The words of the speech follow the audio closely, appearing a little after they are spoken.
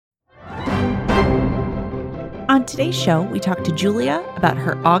On today's show, we talk to Julia about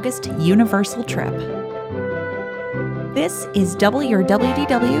her August Universal trip. This is Double Your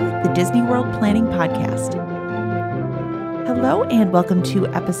WDW, the Disney World Planning Podcast. Hello and welcome to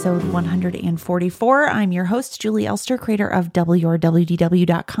episode 144. I'm your host, Julie Elster, creator of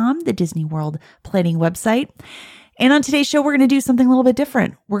doubleyourwdw.com, the Disney World Planning website. And on today's show, we're going to do something a little bit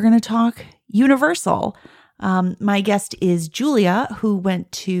different. We're going to talk Universal. My guest is Julia, who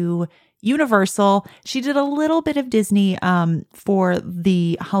went to Universal. She did a little bit of Disney for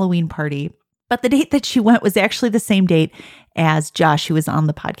the Halloween party, but the date that she went was actually the same date as Josh, who was on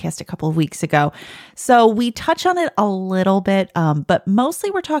the podcast a couple of weeks ago. So we touch on it a little bit, but mostly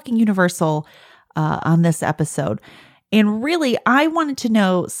we're talking Universal on this episode. And really, I wanted to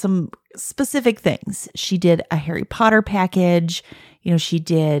know some specific things. She did a Harry Potter package. She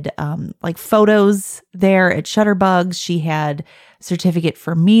did like photos there at Shutterbugs. She had certificate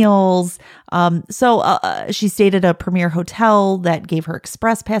for meals. So she stayed at a premier hotel that gave her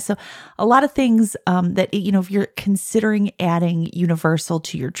express pass. So a lot of things that, if you're considering adding Universal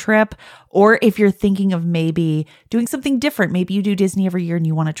to your trip, or if you're thinking of maybe doing something different, maybe you do Disney every year and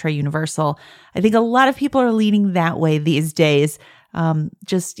you want to try Universal. I think a lot of people are leaning that way these days.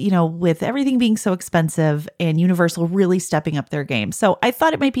 With everything being so expensive and Universal really stepping up their game. So I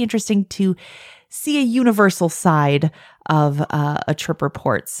thought it might be interesting to see a Universal side of a trip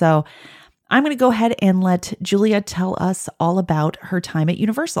report. So I'm going to go ahead and let Julia tell us all about her time at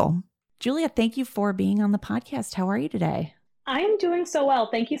Universal. Julia, thank you for being on the podcast. How are you today? I am doing so well.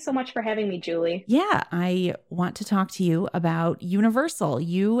 Thank you so much for having me, Julie. Yeah, I want to talk to you about Universal.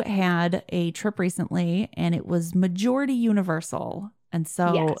 You had a trip recently and it was majority Universal. And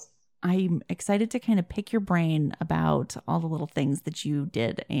so yes. I'm excited to kind of pick your brain about all the little things that you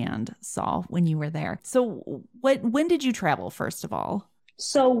did and saw when you were there. So when did you travel, first of all?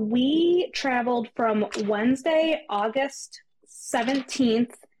 So we traveled from Wednesday, August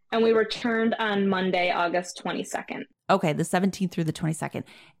 17th, and we returned on Monday, August 22nd. Okay, the 17th through the 22nd.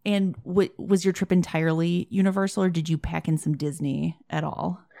 And was your trip entirely Universal, or did you pack in some Disney at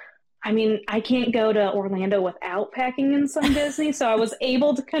all? I mean, I can't go to Orlando without packing in some Disney, so I was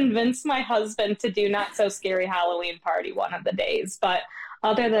able to convince my husband to do Not So Scary Halloween Party one of the days. But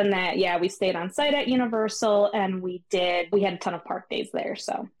other than that, yeah, we stayed on site at Universal, and we had a ton of park days there.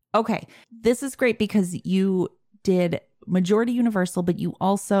 So okay, this is great because you did majority Universal, but you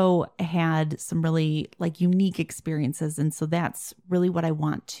also had some really unique experiences. And so that's really what I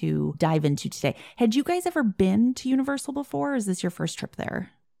want to dive into today. Had you guys ever been to Universal before, or is this your first trip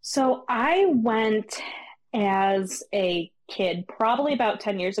there? So I went as a kid, probably about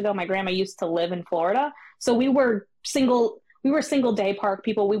 10 years ago. My grandma used to live in Florida. So we were single day park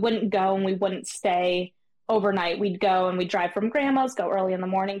people. We wouldn't go and we wouldn't stay overnight. We'd go and we'd drive from grandma's, go early in the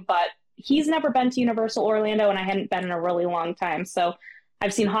morning. But he's never been to Universal Orlando, and I hadn't been in a really long time. So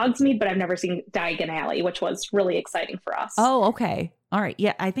I've seen Hogsmeade, but I've never seen Diagon Alley, which was really exciting for us. Oh, okay. All right.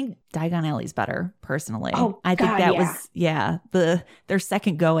 Yeah, I think Diagon Alley's better, personally. Oh, I think God, that yeah. was, their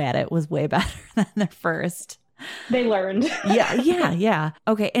second go at it was way better than their first. They learned. Yeah.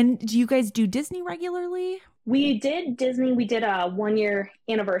 Okay. And do you guys do Disney regularly? We did Disney. We did a 1-year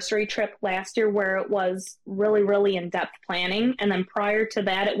anniversary trip last year where it was really, really in-depth planning. And then prior to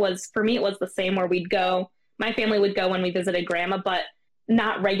that, for me, it was the same where my family would go when we visited grandma, but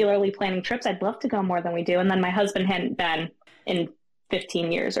not regularly planning trips. I'd love to go more than we do. And then my husband hadn't been in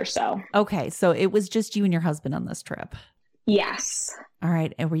 15 years or so. Okay. So it was just you and your husband on this trip? Yes. All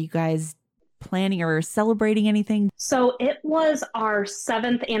right. And were you guys planning or celebrating anything? So it was our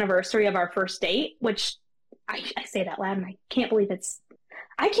 7th anniversary of our first date, which I say that loud and I can't believe it's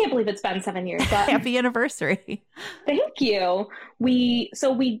been 7 years. But happy anniversary. Thank you. We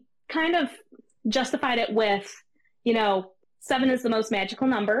kind of justified it with, 7 is the most magical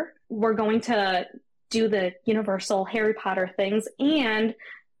number. We're going to do the Universal Harry Potter things. And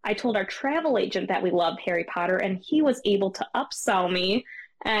I told our travel agent that we loved Harry Potter, and he was able to upsell me.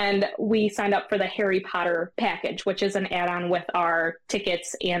 And we signed up for the Harry Potter package, which is an add-on with our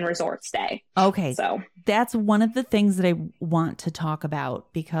tickets and resort stay. Okay. So that's one of the things that I want to talk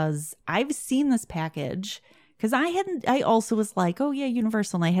about, because I've seen this package, because I also was like, oh yeah,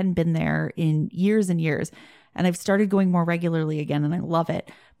 Universal, and I hadn't been there in years and years. And I've started going more regularly again, and I love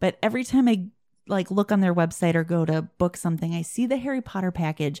it. But every time I look on their website or go to book something, I see the Harry Potter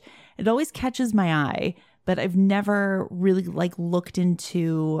package. It always catches my eye, but I've never really looked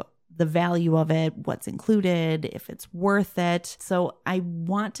into the value of it, what's included, if it's worth it. So I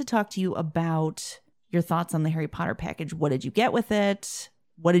want to talk to you about your thoughts on the Harry Potter package. What did you get with it?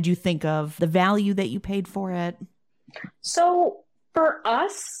 What did you think of the value that you paid for it? So for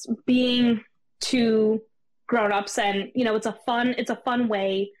us being two grown-ups, and it's a fun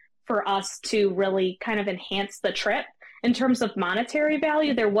way for us to really kind of enhance the trip. In terms of monetary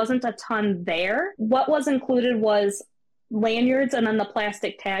value, there wasn't a ton there. What was included was lanyards and then the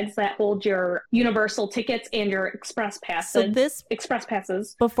plastic tags that hold your Universal tickets and your express passes. So this express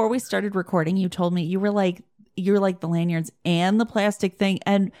passes. Before we started recording, you told me you were like the lanyards and the plastic thing,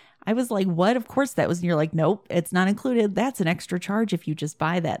 and I was like, what? Of course that was. And you're like, nope, it's not included. That's an extra charge if you just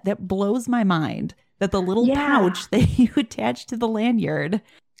buy that. That blows my mind that the little pouch that you attach to the lanyard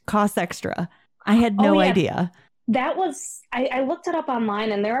costs extra. I had no idea. That was, I looked it up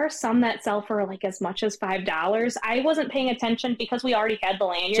online, and there are some that sell for like as much as $5. I wasn't paying attention because we already had the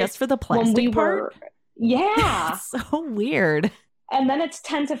lanyard. Just for the plastic part? Yeah. That's so weird. And then it's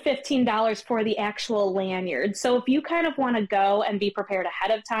 $10 to $15 for the actual lanyard. So if you kind of want to go and be prepared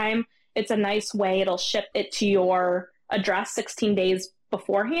ahead of time, it's a nice way. It'll ship it to your address 16 days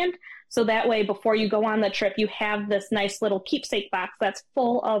beforehand. So that way, before you go on the trip, you have this nice little keepsake box that's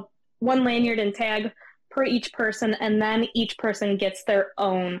full of one lanyard and tag per each person. And then each person gets their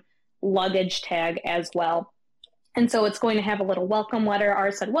own luggage tag as well. And so it's going to have a little welcome letter.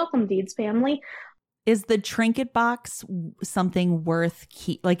 Ours said, "Welcome, Deeds family." Is the trinket box something worth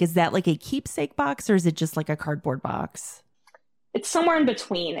is that like a keepsake box, or is it just like a cardboard box? It's somewhere in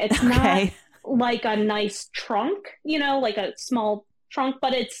between. It's not like a nice trunk, like a small trunk,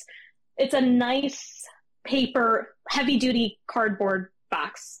 but it's a nice paper, heavy duty cardboard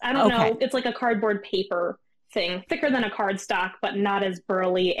box. I don't know. It's like a cardboard paper thing, thicker than a cardstock, but not as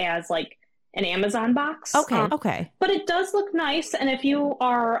burly as like an Amazon box. Okay. But it does look nice. And if you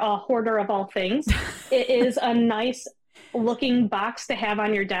are a hoarder of all things, it is a nice looking box to have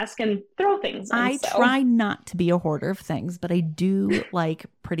on your desk and throw things in. I try not to be a hoarder of things, but I do like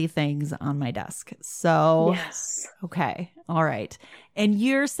pretty things on my desk. So, yes. Okay. All right. And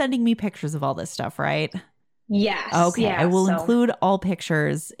you're sending me pictures of all this stuff, right? Yes. Okay. Yeah, I will include all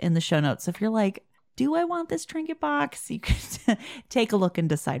pictures in the show notes. So if you're like, do I want this trinket box? You can take a look and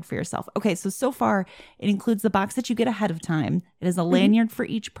decide for yourself. Okay, so far it includes the box that you get ahead of time. It is a lanyard for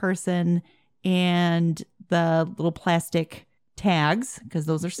each person and the little plastic tags, because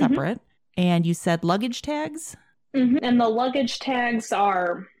those are separate. And you said luggage tags? And the luggage tags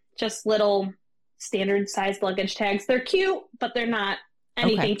are just little standard sized luggage tags. They're cute, but they're not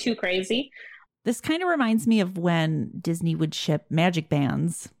anything too crazy. This kind of reminds me of when Disney would ship Magic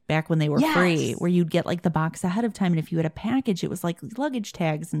Bands back when they were free, where you'd get like the box ahead of time. And if you had a package, it was like luggage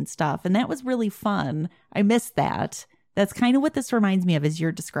tags and stuff. And that was really fun. I missed that. That's kind of what this reminds me of as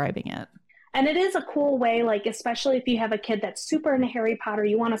you're describing it. And it is a cool way, like, especially if you have a kid that's super into Harry Potter,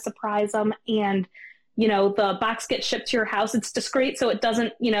 you want to surprise them. And, the box gets shipped to your house. It's discreet. So it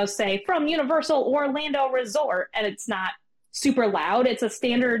doesn't, say from Universal Orlando Resort. And it's not super loud. It's a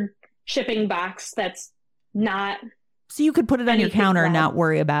standard shipping box that's not. So you could put it on your counter and not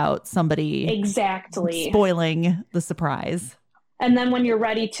worry about somebody spoiling the surprise. And then when you're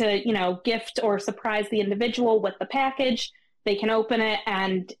ready to, gift or surprise the individual with the package, they can open it,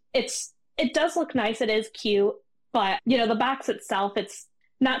 and it does look nice. It is cute, but the box itself, it's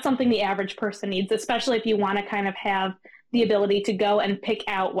not something the average person needs, especially if you want to kind of have the ability to go and pick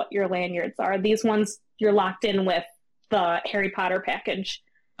out what your lanyards are. These ones, you're locked in with the Harry Potter package.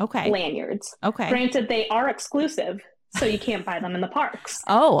 Lanyards. Granted, they are exclusive, so you can't buy them in the parks.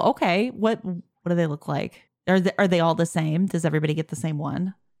 Oh, okay. What do they look like? Are they all the same? Does everybody get the same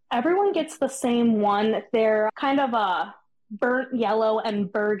one? Everyone gets the same one. They're kind of a burnt yellow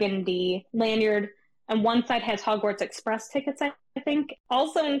and burgundy lanyard, and one side has Hogwarts Express tickets, I think.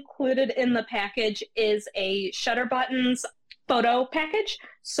 Also included in the package is a Shutterbuttons photo package.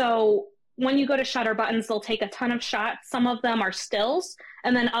 So when you go to Shutterbuttons, they'll take a ton of shots. Some of them are stills,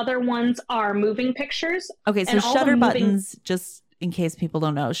 and then other ones are moving pictures. Okay, so Shutterbuttons, just in case people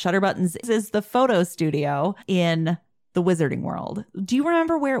don't know, Shutterbuttons is the photo studio in the Wizarding World. Do you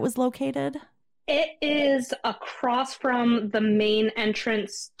remember where it was located? It is across from the main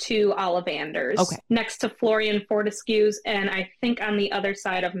entrance to Ollivanders, next to Florian Fortescue's, and I think on the other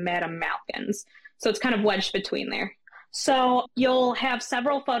side of Madame Malkin's. So it's kind of wedged between there. So you'll have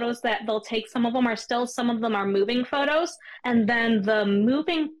several photos that they'll take. Some of them are stills, some of them are moving photos. And then the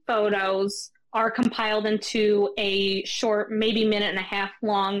moving photos are compiled into a short, maybe minute and a half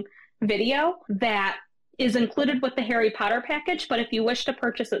long video that is included with the Harry Potter package. But if you wish to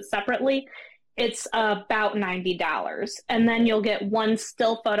purchase it separately, it's about $90. And then you'll get one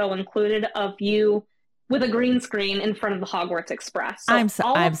still photo included of you with a green screen in front of the Hogwarts Express. So I'm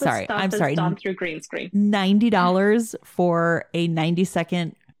sorry. Done through green screen. $90 for a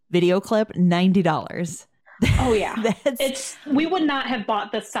 90-second video clip. $90. Oh yeah, we would not have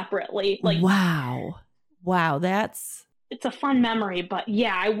bought this separately. Wow. Wow, it's a fun memory, but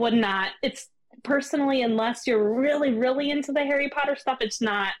yeah, I would not. It's personally, unless you're really, really into the Harry Potter stuff, it's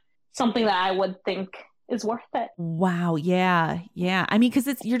not something that I would think is worth it. wow. Yeah. Yeah. I mean,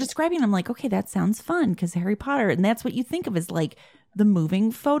 because you're describing, I'm like, okay, that sounds fun because Harry Potter. And that's what you think of as like the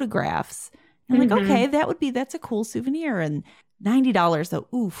moving photographs. And like, okay, that's a cool souvenir. And $90 though,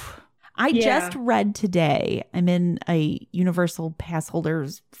 oof. I just read today, I'm in a Universal Pass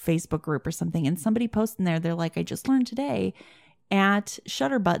Holders Facebook group or something, and somebody posted in there, they're like, I just learned today at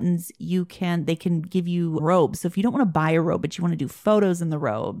Shutter Buttons, they can give you robes. So if you don't want to buy a robe, but you want to do photos in the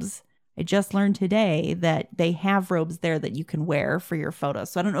robes, I just learned today that they have robes there that you can wear for your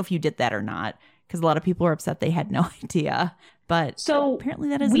photos. So I don't know if you did that or not, because a lot of people are upset they had no idea. But so apparently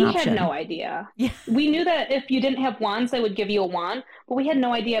that is an option. We had no idea. Yeah. We knew that if you didn't have wands, they would give you a wand, but we had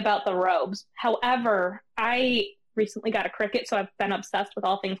no idea about the robes. However, I recently got a Cricut, so I've been obsessed with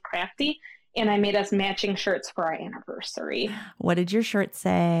all things crafty, and I made us matching shirts for our anniversary. What did your shirt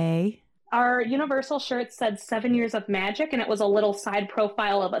say? Our Universal shirt said 7 years of magic, and it was a little side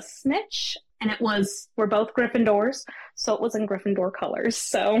profile of a snitch. And we're both Gryffindors, so it was in Gryffindor colors.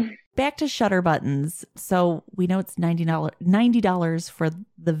 So back to Shutter Buttons. So we know it's $90 for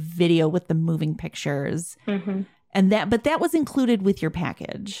the video with the moving pictures. Mm-hmm. But that was included with your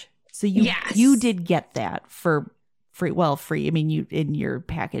package. So you did get that for free. Well, free. I mean, you in your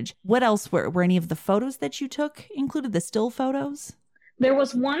package. What else were any of the photos that you took included? The still photos? There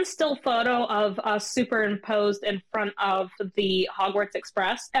was one still photo of us superimposed in front of the Hogwarts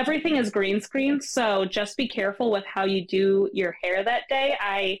Express. Everything is green screen, so just be careful with how you do your hair that day.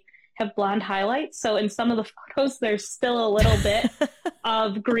 I have blonde highlights, so in some of the photos, there's still a little bit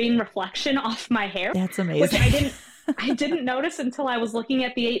of green reflection off my hair. That's amazing. Which I didn't notice until I was looking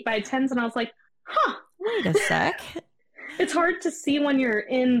at the 8x10s, and I was like, huh. Wait a sec. It's hard to see when you're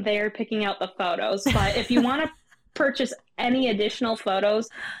in there picking out the photos, but if you want to purchase any additional photos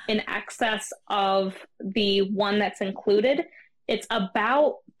in excess of the one that's included, it's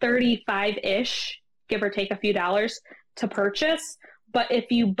about 35-ish, give or take a few dollars to purchase. But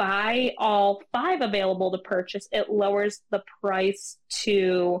if you buy all 5 available to purchase, it lowers the price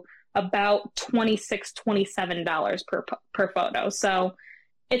to about $26, $27 per photo. So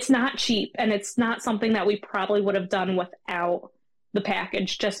it's not cheap, and it's not something that we probably would have done without the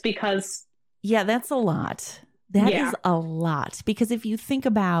package, just because. Yeah, that's a lot. That is a lot, because if you think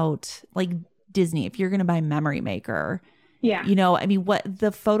about like Disney, if you're going to buy Memory Maker, I mean, what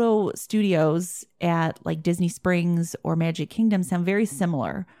the photo studios at like Disney Springs or Magic Kingdom sound very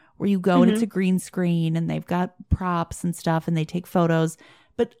similar, where you go and it's a green screen and they've got props and stuff and they take photos,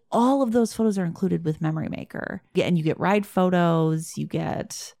 but all of those photos are included with Memory Maker. And you get ride photos, you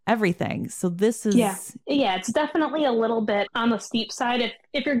get everything. So this is... Yeah, it's definitely a little bit on the steep side.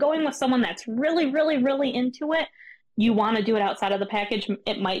 If you're going with someone that's really, really, really into it, you want to do it outside of the package,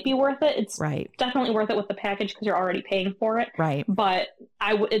 it might be worth it. It's definitely worth it with the package because you're already paying for it. Right. But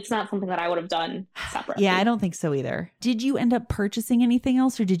it's not something that I would have done separately. Yeah, I don't think so either. Did you end up purchasing anything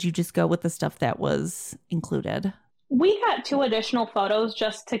else, or did you just go with the stuff that was included? We got 2 additional photos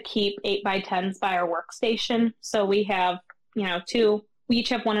just to keep 8x10s by our workstation. So we have, 2. We each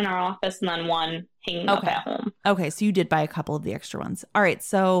have one in our office and then one hanging up at home. Okay, so you did buy a couple of the extra ones. All right,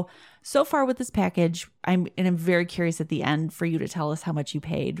 so far with this package, I'm very curious at the end for you to tell us how much you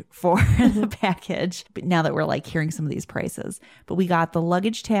paid for the package. But now that we're like hearing some of these prices, but we got the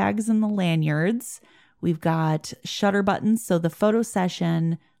luggage tags and the lanyards. We've got Shutter Buttons, so the photo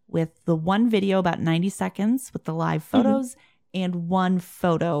session with the one video about 90 seconds with the live photos and one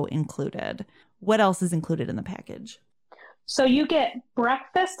photo included. What else is included in the package? So you get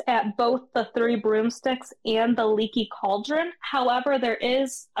breakfast at both the Three Broomsticks and the Leaky Cauldron. However, there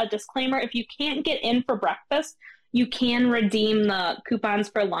is a disclaimer. If you can't get in for breakfast, you can redeem the coupons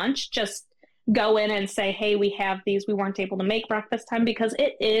for lunch. Just go in and say, hey, we have these. We weren't able to make breakfast time, because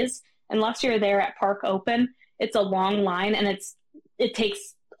it is, unless you're there at Park Open, it's a long line and it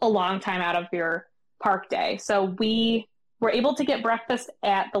takes a long time out of your park day. So we were able to get breakfast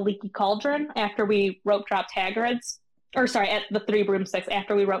at the Leaky Cauldron after we rope dropped Hagrid's. At the Three Broomsticks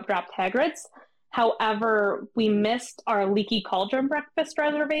after we rope dropped Hagrid's. However, we missed our Leaky Cauldron breakfast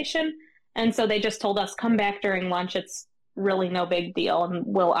reservation. And so they just told us, come back during lunch. It's really no big deal and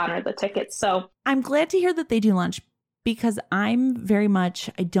we'll honor the tickets. So I'm glad to hear that they do lunch, because I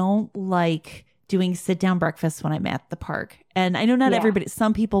don't like doing sit down breakfast when I'm at the park. And I know not everybody,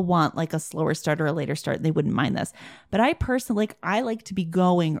 some people want like a slower start or a later start, and they wouldn't mind this. But I personally, I like to be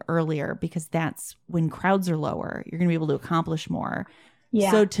going earlier, because that's when crowds are lower. You're going to be able to accomplish more.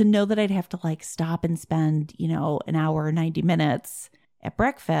 Yeah. So to know that I'd have to like stop and spend, an hour or 90 minutes at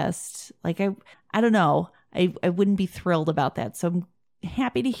breakfast, like I don't know. I wouldn't be thrilled about that. So I'm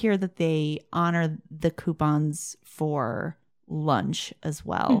happy to hear that they honor the coupons for lunch as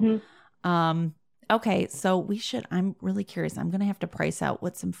well. Okay, so I'm really curious. I'm going to have to price out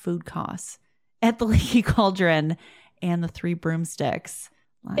what some food costs at the Leaky Cauldron and the Three Broomsticks.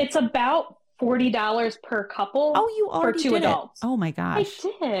 It's about $40 per couple. Oh, you already for two did adults. It. Oh my gosh.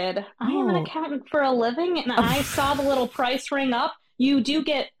 I did. I am an accountant for a living, and I saw the little price ring up. You do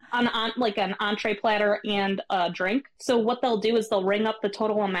get an entree platter and a drink. So what they'll do is they'll ring up the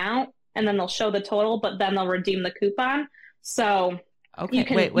total amount, and then they'll show the total, but then they'll redeem the coupon. So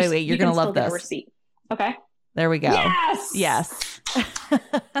okay, wait. You're going to love this. Receipt. Okay. There we go. Yes.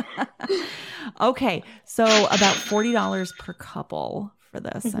 Okay. So about $40 per couple for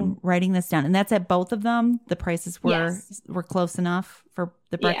this. I'm writing this down. And that's at both of them. The prices were close enough for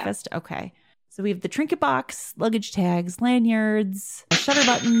the breakfast. Yeah. Okay. So we have the trinket box, luggage tags, lanyards, shutter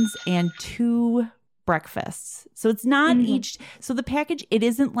buttons, and 2 breakfasts. So it's not each. So the package, it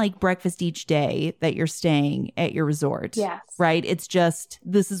isn't like breakfast each day that you're staying at your resort. Yes. Right? It's just,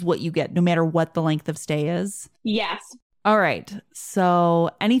 this is what you get no matter what the length of stay is. Yes. All right.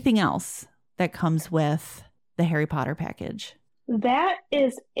 So anything else that comes with the Harry Potter package? That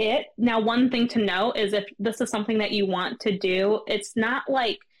is it. Now, one thing to note is if this is something that you want to do, it's not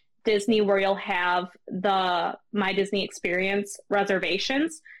like Disney where you'll have the My Disney Experience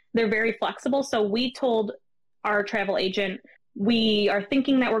reservations. They're very flexible. So we told our travel agent, we are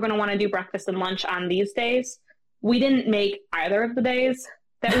thinking that we're going to want to do breakfast and lunch on these days. We didn't make either of the days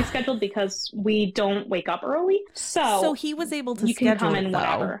that we scheduled because we don't wake up early. So he was able to you can come in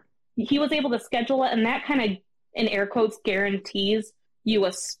whenever. He was able to schedule it, and that kind of, in air quotes, guarantees you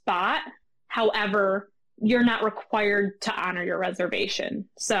a spot. However, you're not required to honor your reservation.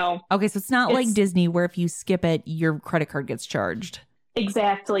 So okay, so it's not like Disney where if you skip it, your credit card gets charged.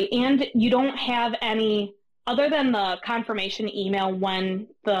 Exactly. And you don't have any, other than the confirmation email when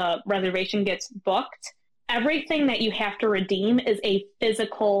the reservation gets booked, everything that you have to redeem is a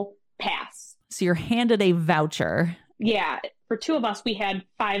physical pass. So you're handed a voucher. Yeah. For 2 of us, we had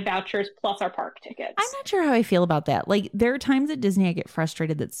 5 vouchers plus our park tickets. I'm not sure how I feel about that. Like, there are times at Disney I get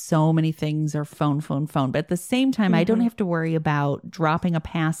frustrated that so many things are phone. But at the same time, I don't have to worry about dropping a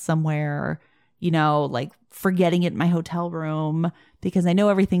pass somewhere, like forgetting it in my hotel room because I know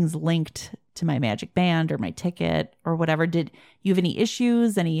everything's linked to my Magic Band or my ticket or whatever. Did you have any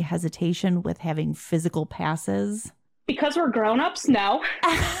issues, any hesitation with having physical passes? Because we're grown-ups, no.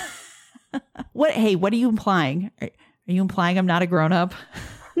 What are you implying? Are you implying I'm not a grown-up?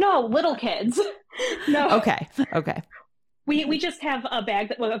 No, little kids. No. Okay. We just have a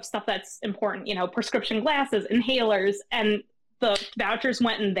bag of stuff that's important, prescription glasses, inhalers, and the vouchers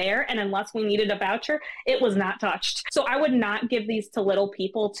went in there. And unless we needed a voucher, it was not touched. So I would not give these to little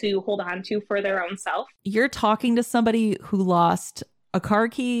people to hold on to for their own self. You're talking to somebody who lost a car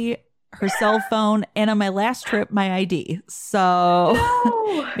key, her cell phone, and on my last trip, my ID. So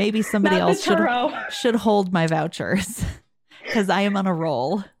maybe somebody else should hold my vouchers because I am on a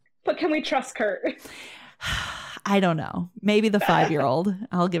roll. But can we trust Kurt? I don't know. Maybe the 5-year-old.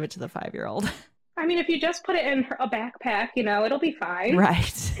 I'll give it to the 5-year-old. I mean, if you just put it in a backpack, it'll be fine.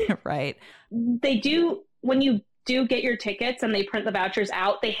 Right. They do, when you do get your tickets and they print the vouchers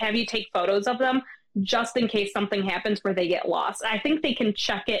out, they have you take photos of them just in case something happens where they get lost. I think they can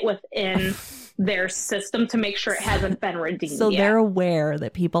check it within their system to make sure it hasn't been redeemed So yet. They're aware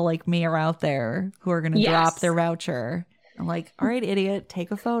that people like me are out there who are going to drop their voucher. I'm like, all right, idiot, take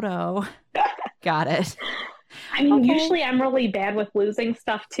a photo. Got it. I mean, usually I'm really bad with losing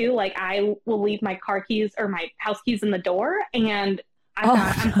stuff too. Like I will leave my car keys or my house keys in the door, and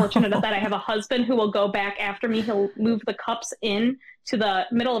I'm fortunate that I have a husband who will go back after me. He'll move the cups in to the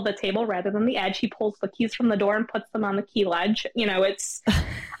middle of the table rather than the edge. He pulls the keys from the door and puts them on the key ledge.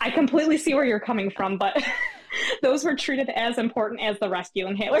 I completely see where you're coming from, but those were treated as important as the rescue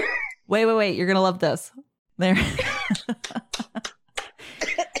inhaler. Wait. You're going to love this. There.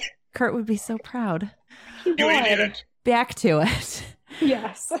 Kurt would be so proud. He would. Back to it.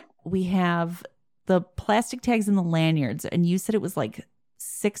 Yes. We have the plastic tags and the lanyards, and you said it was like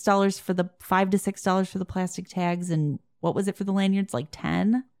 $6 for the $5 to $6 for the plastic tags, and what was it for the lanyards? Like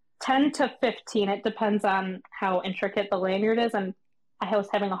 10? 10 to 15. It depends on how intricate the lanyard is, and I was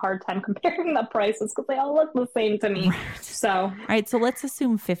having a hard time comparing the prices because they all look the same to me. Right. So, all right, so let's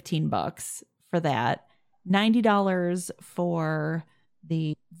assume $15 for that. $90 for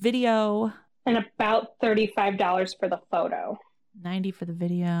the video. And about $35 for the photo. $90 for the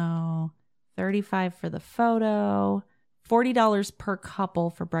video, $35 for the photo, $40 per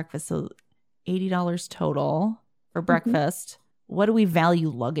couple for breakfast. So $80 total for breakfast. What do we value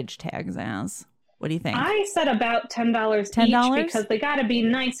luggage tags as? What do you think? I said about $10 $10? each because they got to be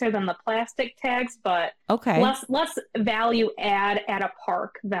nicer than the plastic tags, but okay. less value add at a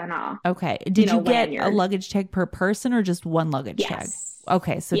park than okay. Did you get lanyard. a luggage tag per person or just one luggage tag?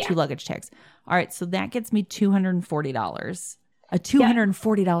 Okay, so 2 luggage tags. All right, so that gets me $240. A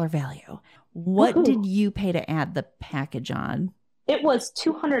 $240 value. What did you pay to add the package on? It was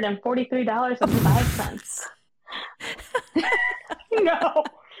 $243.05. No.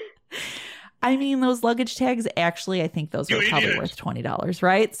 I mean, those luggage tags, actually, I think those were probably worth $20,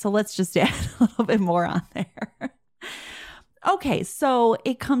 right? So let's just add a little bit more on there. Okay, so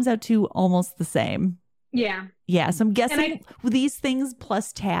it comes out to almost the same. Yeah. Yeah, so I'm guessing with these things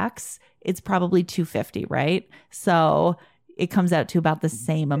plus tax, it's probably $250, right? So it comes out to about the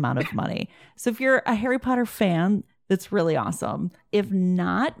same amount of money. So if you're a Harry Potter fan, that's really awesome. If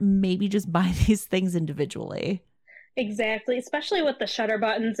not, maybe just buy these things individually. Exactly, especially with the shutter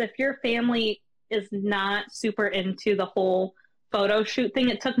buttons. If your family is not super into the whole photo shoot thing,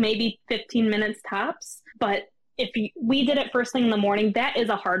 it took maybe 15 minutes tops. But we did it first thing in the morning, that is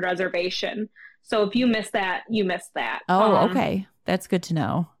a hard reservation. So if you miss that, you miss that. Oh, okay. That's good to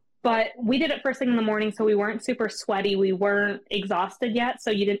know. But we did it first thing in the morning, so we weren't super sweaty. We weren't exhausted yet, so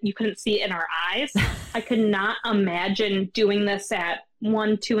you couldn't see it in our eyes. I could not imagine doing this at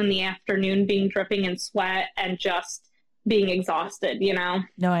 1, 2 in the afternoon, being dripping in sweat and just being exhausted, you know?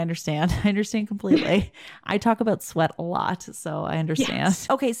 No, I understand. I understand completely. I talk about sweat a lot, so I understand. Yes.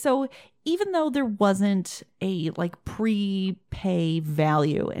 Okay, so even though there wasn't a prepay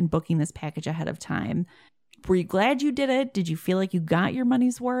value in booking this package ahead of time, were you glad you did it? Did you feel like you got your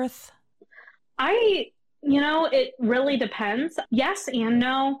money's worth? It really depends. Yes and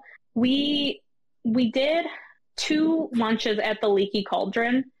no. We did 2 lunches at the Leaky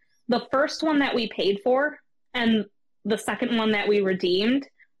Cauldron. The first one that we paid for and the second one that we redeemed.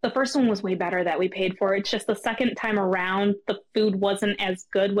 The first one was way better that we paid for. It's just the second time around, the food wasn't as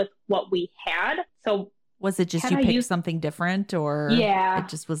good with what we had. So was it just you picked something different, or it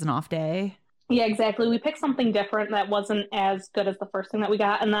just was an off day? Yeah, exactly. We picked something different that wasn't as good as the first thing that we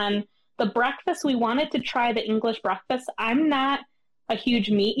got. And then the breakfast, we wanted to try the English breakfast. I'm not a huge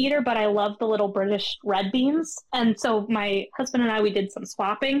meat eater, but I love the little British red beans. And so my husband and I, we did some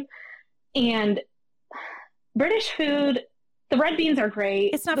swapping. And British food, the red beans are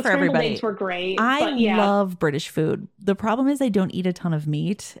great. It's not for everybody. The scrambled eggs were great. I love British food. The problem is I don't eat a ton of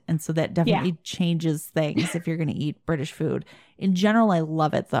meat. And so that definitely changes things if you're going to eat British food. In general, I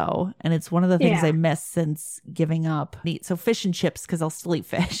love it though. And it's one of the things I miss since giving up meat. So fish and chips, because I'll still eat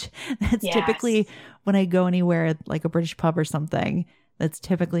fish. That's typically when I go anywhere, like a British pub or something, that's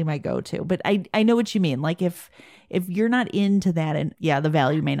typically my go-to. But I know what you mean. Like if you're not into that, and the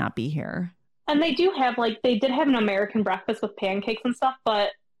value may not be here. And they do have they did have an American breakfast with pancakes and stuff, but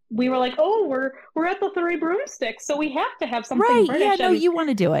we were like, oh, we're at the Three Broomsticks, so we have to have something British. Yeah, no, you want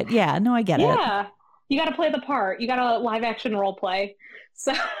to do it. Yeah, no, I get it. Yeah, you got to play the part. You got to live action role play.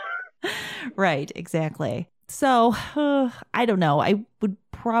 So, right, exactly. So I don't know. I would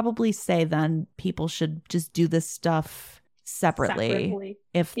probably say then people should just do this stuff separately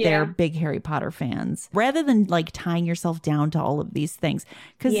if they're big Harry Potter fans, rather than tying yourself down to all of these things.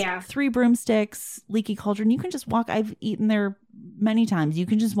 Because Three Broomsticks, Leaky Cauldron, you can just walk. I've eaten there many times. You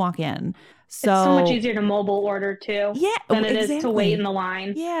can just walk in. So it's so much easier to mobile order too than it is to wait in the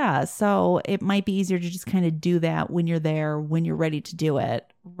line. Yeah. So it might be easier to just kind of do that when you're there, when you're ready to do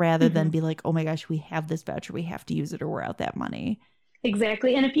it, rather than be like, oh my gosh, we have this voucher, we have to use it or we're out that money.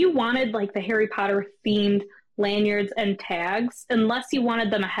 Exactly. And if you wanted the Harry Potter themed lanyards and tags, unless you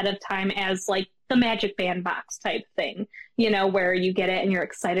wanted them ahead of time as the Magic Band box type thing, where you get it and you're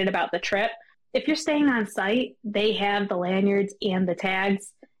excited about the trip. If you're staying on site, they have the lanyards and the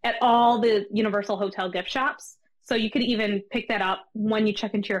tags at all the Universal Hotel gift shops. So you could even pick that up when you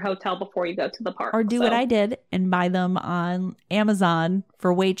check into your hotel before you go to the park. Or do what I did and buy them on Amazon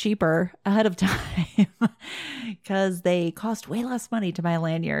for way cheaper ahead of time, because they cost way less money to buy a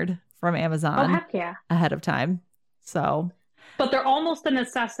lanyard from Amazon. Oh, heck yeah. Ahead of time. So, but they're almost a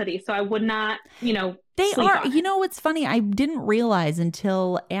necessity. So I would not, they are. What's funny? I didn't realize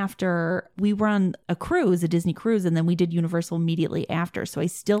until after we were on a cruise, a Disney cruise, and then we did Universal immediately after. So I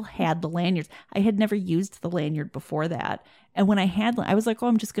still had the lanyards. I had never used the lanyard before that. And when I was like, oh,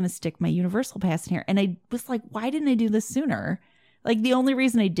 I'm just going to stick my Universal pass in here. And I was like, why didn't I do this sooner? The only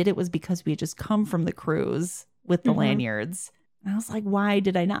reason I did it was because we had just come from the cruise with the lanyards. And I was like, why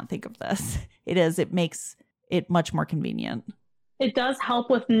did I not think of this? It makes it much more convenient. It does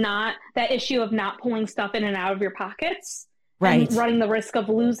help with that issue of not pulling stuff in and out of your pockets. Right. And running the risk of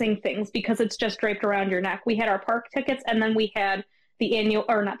losing things because it's just draped around your neck. We had our park tickets and then we had the annual,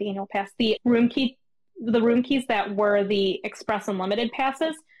 or not the annual pass, the room keys that were the Express Unlimited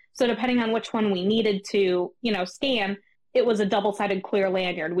passes. So depending on which one we needed to, scan, it was a double-sided clear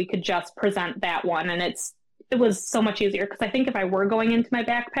lanyard. We could just present that one, and it was so much easier, because I think if I were going into my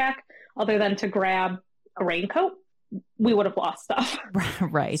backpack, other than to grab a raincoat, we would have lost stuff.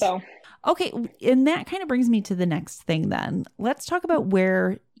 Right. So, okay. And that kind of brings me to the next thing then. Let's talk about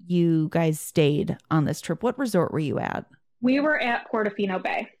where you guys stayed on this trip. What resort were you at? We were at Portofino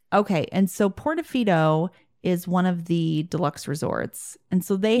Bay. Okay. And so Portofino is one of the deluxe resorts. And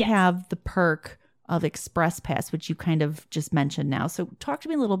so they have the perk of Express Pass, which you kind of just mentioned now. So talk to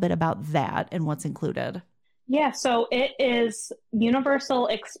me a little bit about that and what's included. Yeah, so it is Universal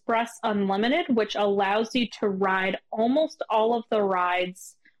Express Unlimited, which allows you to ride almost all of the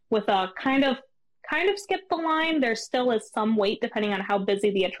rides with a kind of skip the line. There still is some wait depending on how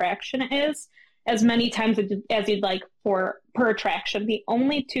busy the attraction is, as many times as you'd like per attraction. The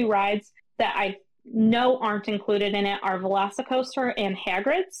only two rides that I know aren't included in it are Velocicoaster and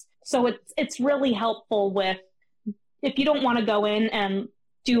Hagrid's. So it's really helpful with, if you don't want to go in and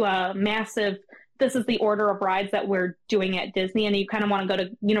do a massive, this is the order of rides that we're doing at Disney, and you kind of want to go to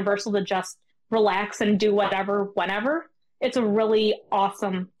Universal to just relax and do whatever, whenever. It's a really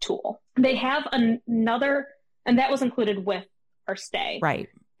awesome tool. They have another, and that was included with our stay. Right.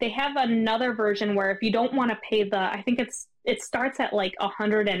 They have another version where if you don't want to pay I think it starts at like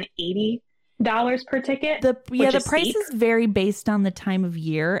 $180 per ticket. The prices vary based on the time of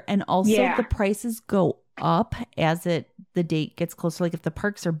year, and also the prices go up as the date gets closer. Like if the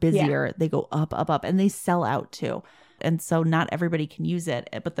parks are busier, they go up, and they sell out too. And so not everybody can use it,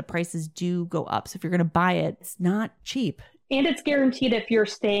 but the prices do go up. So if you're going to buy it, it's not cheap. And it's guaranteed if you're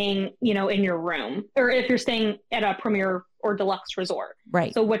staying, in your room, or if you're staying at a premier or deluxe resort.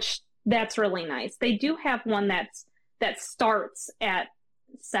 Right. So that's really nice. They do have one that starts at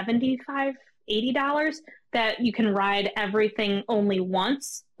 $75, $80 that you can ride everything only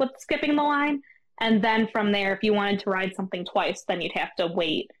once with skipping the line. And then from there, if you wanted to ride something twice, then you'd have to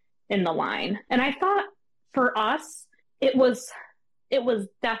wait in the line. And I thought for us, it was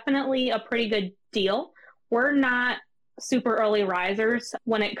definitely a pretty good deal. We're not super early risers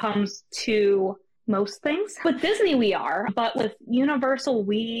when it comes to most things. With Disney, we are, but with Universal,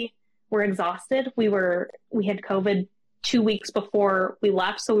 we were exhausted. We had COVID 2 weeks before we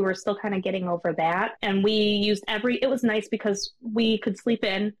left, so we were still kind of getting over that. And we used it was nice because we could sleep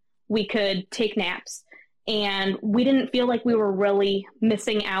in, we could take naps, and we didn't feel like we were really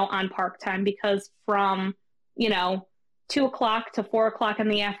missing out on park time, because from, 2 o'clock to 4 o'clock in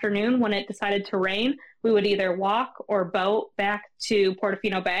the afternoon, when it decided to rain, we would either walk or boat back to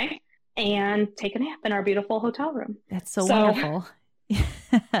Portofino Bay and take a nap in our beautiful hotel room. That's so wonderful. It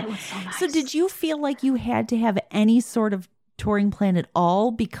was so nice. So did you feel like you had to have any sort of touring plan at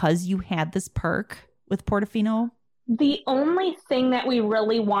all because you had this perk with Portofino? The only thing that we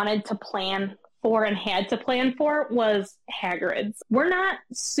really wanted to plan for and had to plan for was Hagrid's. We're not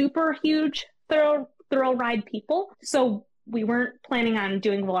super huge thrill ride people, so we weren't planning on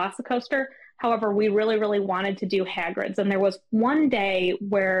doing Velocicoaster. However, we really, really wanted to do Hagrid's. And there was one day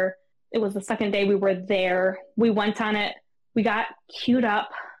where it was the second day we were there. We went on it. We got queued up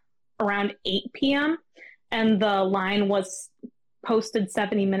around 8 p.m. and the line was posted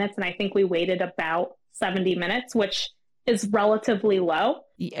 70 minutes. And I think we waited about 70 minutes, which is relatively low.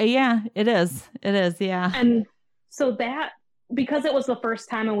 Yeah, it is. It is. Yeah. And so because it was the first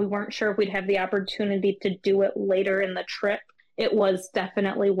time and we weren't sure if we'd have the opportunity to do it later in the trip, it was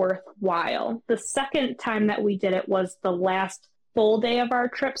definitely worthwhile. The second time that we did it was the last full day of our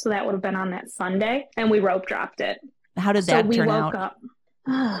trip. So that would have been on that Sunday, and we rope dropped it. How did that turn out?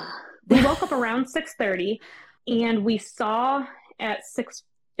 We woke up around 6:30, and we saw at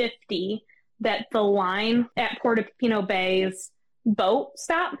 6:50 that the line at Portofino Bay's boat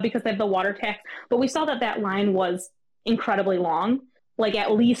stopped because they have the water tax. But we saw that line was incredibly long, like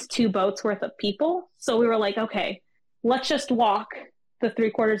at least 2 boats worth of people. So we were like, okay, let's just walk the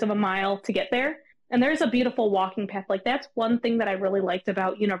 3/4 of a mile to get there. And there's a beautiful walking path. Like, that's one thing that I really liked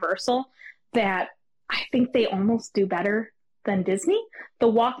about Universal that I think they almost do better than Disney. The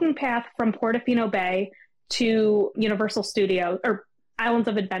walking path from Portofino Bay to Universal Studios or Islands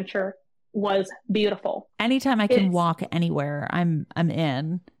of Adventure was beautiful. Anytime I can walk anywhere, I'm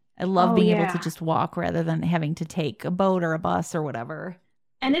in. I love being able to just walk rather than having to take a boat or a bus or whatever.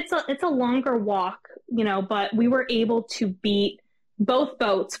 And it's a longer walk, but we were able to beat both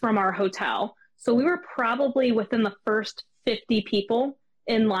boats from our hotel. So we were probably within the first 50 people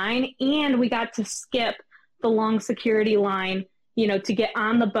in line, and we got to skip the long security line, to get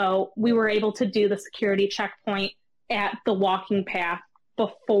on the boat. We were able to do the security checkpoint at the walking path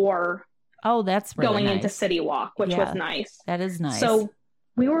before that's really going nice. into City Walk, which was nice. That is nice. So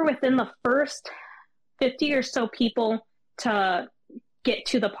we were within the first 50 or so people to get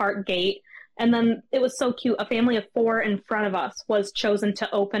to the park gate. And then it was so cute. A family of 4 in front of us was chosen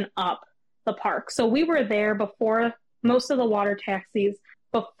to open up the park. So we were there before most of the water taxis,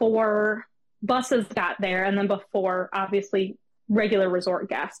 before buses got there, and then before, obviously, regular resort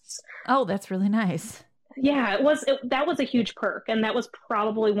guests. Oh, that's really nice. Yeah, that was a huge perk. And that was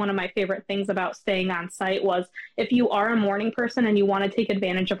probably one of my favorite things about staying on site was if you are a morning person and you want to take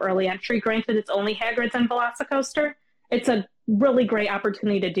advantage of early entry, granted it's only Hagrid's and VelociCoaster, it's a really great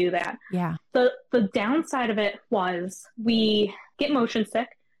opportunity to do that. Yeah. The downside of it was we get motion sick.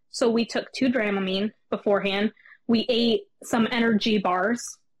 So we took 2 Dramamine beforehand. We ate some energy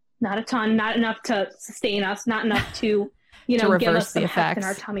bars, not a ton, not enough to sustain us, not enough to, to give us the some effects heft in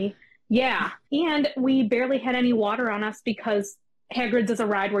our tummy. Yeah. And we barely had any water on us because Hagrid's is a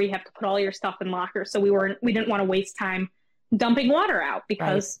ride where you have to put all your stuff in lockers. So we didn't want to waste time dumping water out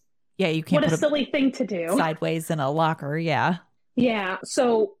because you can't what a silly thing to do. Sideways in a locker. Yeah. Yeah.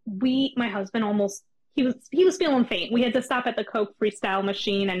 So my husband he was feeling faint. We had to stop at the Coke Freestyle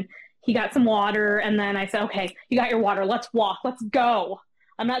machine and he got some water. And then I said, okay, you got your water. Let's walk. Let's go.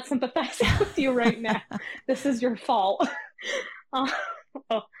 I'm not sympathizing with you right now. This is your fault.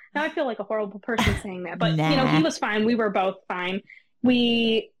 Now I feel like a horrible person saying that, but he was fine. We were both fine.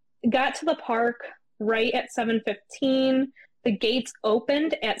 We got to the park right at 7:15. The gates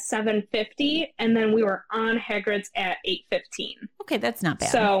opened at 7:50, and then we were on Hagrid's at 8:15. Okay, that's not bad.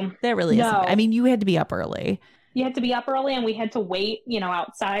 So that really isn't bad. I mean, you had to be up early. You had to be up early, and we had to wait,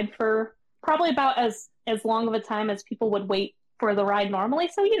 outside for probably about as long of a time as people would wait for the ride normally.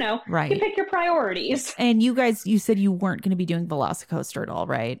 So, right. You pick your priorities. And you said you weren't going to be doing VelociCoaster at all,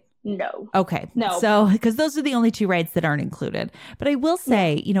 right? No. Okay. No. So, because those are the only 2 rides that aren't included. But I will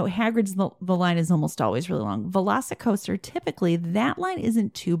say, Hagrid's, the line is almost always really long. VelociCoaster, typically, that line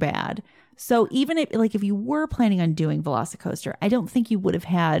isn't too bad. So even if you were planning on doing VelociCoaster, I don't think you would have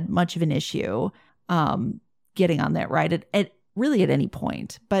had much of an issue getting on that ride at really at any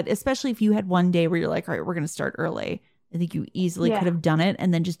point. But especially if you had one day where you're like, all right, we're going to start early. I think you easily could have done it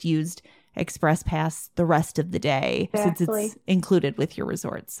and then just used Express Pass the rest of the day since it's included with your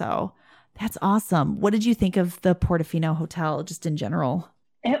resort. So that's awesome. What did you think of the Portofino Hotel just in general?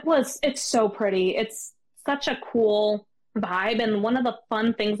 It's so pretty. It's such a cool vibe. And one of the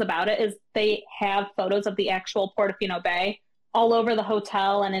fun things about it is they have photos of the actual Portofino Bay all over the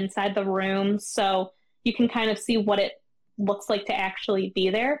hotel and inside the rooms. So you can kind of see what it looks like to actually be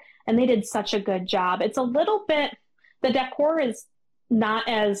there. And they did such a good job. It's a little bit, the decor is not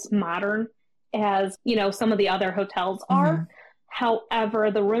as modern as, some of the other hotels are. Mm-hmm.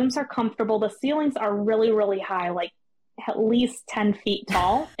 However, the rooms are comfortable. The ceilings are really, really high, like at least 10 feet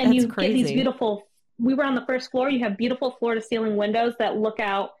tall. And you get these beautiful, we were on the first floor. You have beautiful floor to ceiling windows that look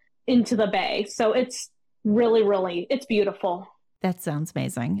out into the bay. So it's really, really, it's beautiful. That sounds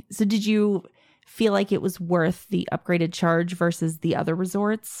amazing. So did you feel like it was worth the upgraded charge versus the other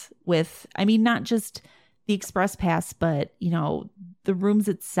resorts with, not just the Express Pass, but, the rooms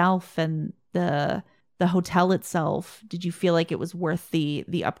itself and the hotel itself? Did you feel like it was worth the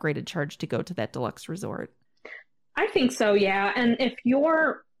upgraded charge to go to that deluxe resort? I think so, yeah. And if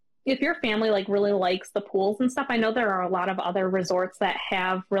your family really likes the pools and stuff, I know there are a lot of other resorts that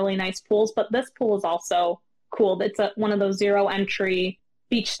have really nice pools, but this pool is also cool. It's one of those 0 entry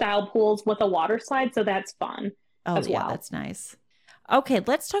beach style pools with a water slide, so that's fun. Oh yeah, that's nice. Okay,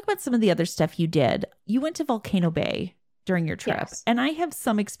 let's talk about some of the other stuff you did. You went to Volcano Bay during your trip. Yes. And I have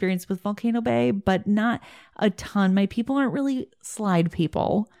some experience with Volcano Bay, but not a ton. My people aren't really slide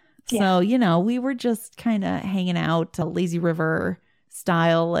people. So, we were just kind of hanging out, lazy river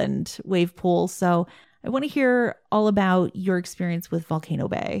style and wave pool. So I want to hear all about your experience with Volcano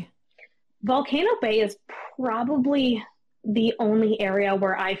Bay. Volcano Bay is probably the only area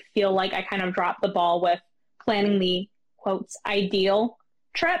where I feel like I kind of dropped the ball with planning the, quotes, ideal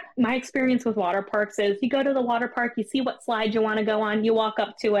trip. My experience with water parks is you go to the water park, you see what slide you want to go on, you walk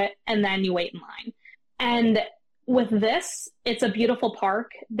up to it, and then you wait in line. And with this, it's a beautiful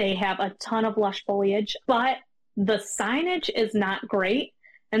park. They have a ton of lush foliage, but the signage is not great.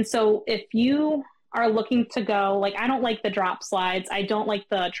 And so if you are looking to go, I don't like the drop slides. I don't like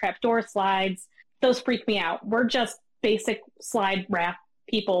the trapdoor slides. Those freak me out. We're just basic slide wrap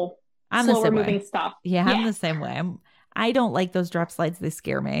people, slower moving stuff. Yeah, I'm the same way. I don't like those drop slides. They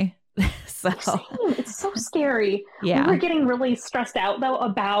scare me. So it's so scary. Yeah. We were getting really stressed out though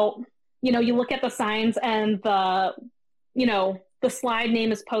about, you look at the signs and the slide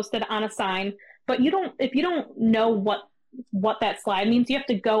name is posted on a sign, But if you don't know what that slide means, you have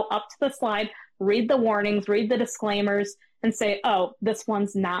to go up to the slide, read the warnings, read the disclaimers, and say, oh, this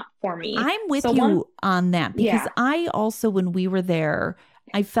one's not for me. I'm with you on that, because I also, when we were there,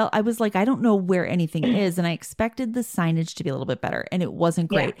 I was like, I don't know where anything is. And I expected the signage to be a little bit better, and it wasn't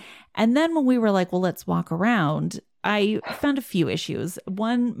great. Yeah. And then when we were like, well, let's walk around, I found a few issues.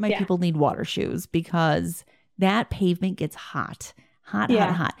 One, my people need water shoes because that pavement gets hot.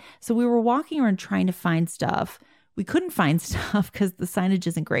 So we were walking around trying to find stuff. We couldn't find stuff because the signage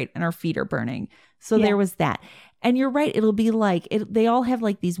isn't great and our feet are burning. So there was that. And you're right. It'll be like, they all have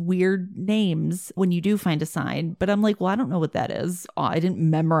like these weird names when you do find a sign. But I'm like, well, I don't know what that is. Oh, I didn't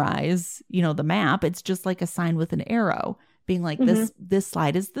memorize, the map. It's just like a sign with an arrow being like, this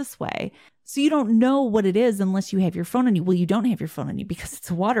slide is this way. So you don't know what it is unless you have your phone on you. Well, you don't have your phone on you because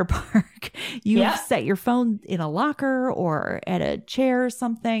it's a water park. You set your phone in a locker or at a chair or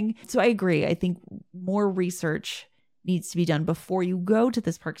something. So I agree. I think more research needs to be done before you go to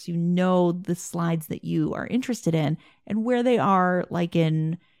this park, so you know the slides that you are interested in and where they are, like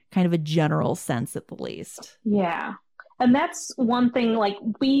in kind of a general sense at the least. Yeah. And that's one thing, like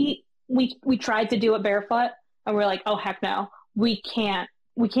we tried to do it barefoot and we're like, oh heck no, we can't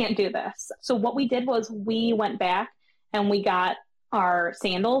do this. So what we did was we went back and we got our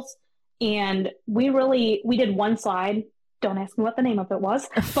sandals, and we did one slide. Don't ask me what the name of it was,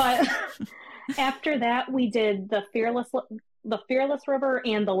 but after that, we did the Fearless River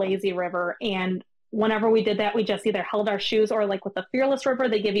and the Lazy River. And whenever we did that, we just either held our shoes, or like with the Fearless River,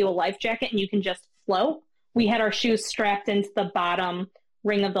 they give you a life jacket and you can just float. We had our shoes strapped into the bottom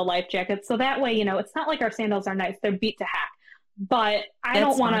ring of the life jacket. So that way, it's not like our sandals are nice. They're beat to heck. But I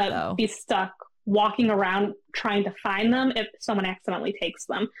don't want to be stuck walking around trying to find them if someone accidentally takes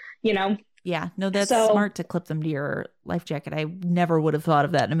them, Yeah, no, that's smart to clip them to your life jacket. I never would have thought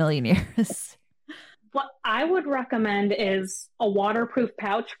of that in a million years. What I would recommend is a waterproof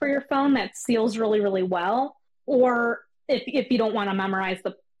pouch for your phone that seals really, really well. Or if you don't want to memorize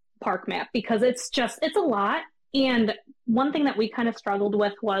the park map, because it's a lot. And one thing that we kind of struggled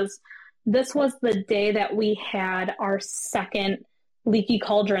with was, this was the day that we had our second Leaky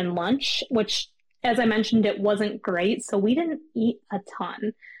Cauldron lunch, which, as I mentioned, it wasn't great. So we didn't eat a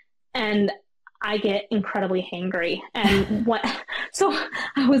ton. And I get incredibly hangry. And so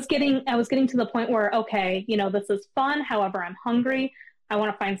I was getting to the point where, okay, this is fun. However, I'm hungry. I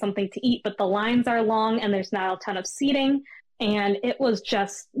want to find something to eat, but the lines are long and there's not a ton of seating. And it was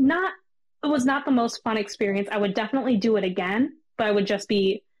not the most fun experience. I would definitely do it again, but I would just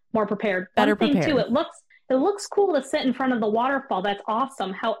be more prepared. Better One thing prepared. Too, it looks cool to sit in front of the waterfall. That's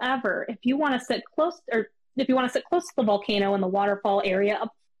awesome. However, if you want to sit close to the volcano and the waterfall area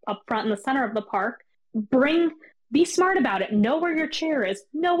up front in the center of the park, be smart about it. Know where your chair is.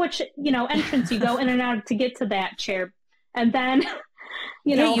 Know which, entrance you go in and out to get to that chair. And then,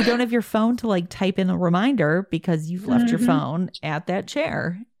 you don't have your phone to like type in a reminder because you've left your phone at that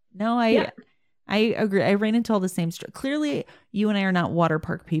chair. No, I agree. I ran into all the same clearly, you and I are not water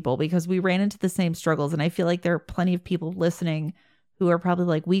park people, because we ran into the same struggles. And I feel like there are plenty of people listening who are probably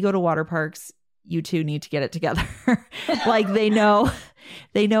like, we go to water parks. You two need to get it together. Like they know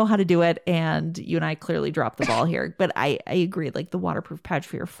how to do it. And you and I clearly dropped the ball here. But I agree. Like the waterproof pouch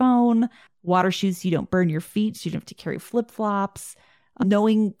for your phone, water shoes so you don't burn your feet, so you don't have to carry flip-flops,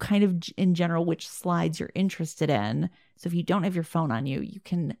 knowing kind of in general which slides you're interested in. So if you don't have your phone on you, you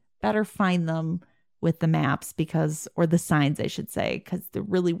can better find them with the maps or the signs, I should say, because there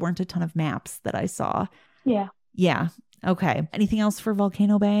really weren't a ton of maps that I saw. Yeah. Yeah. Okay. Anything else for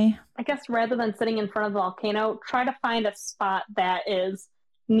Volcano Bay? I guess rather than sitting in front of the volcano, try to find a spot that is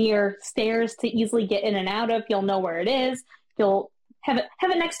near stairs to easily get in and out of. You'll know where it is. You'll have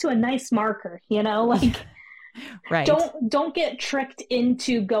it next to a nice marker, like right. Don't get tricked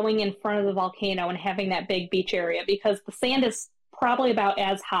into going in front of the volcano and having that big beach area, because the sand is probably about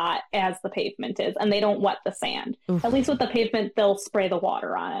as hot as the pavement is, and they don't wet the sand. Oof. At least with the pavement, they'll spray the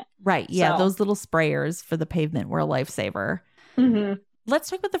water on it. Right. Yeah. Those little sprayers for the pavement were a lifesaver. Mm-hmm.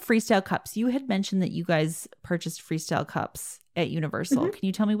 Let's talk about the Freestyle cups. You had mentioned that you guys purchased Freestyle cups at Universal. Mm-hmm. Can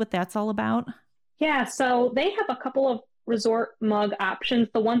you tell me what that's all about? Yeah. So they have a couple of resort mug options.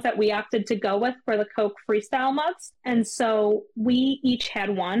 The ones that we opted to go with were the Coke Freestyle mugs. And so we each had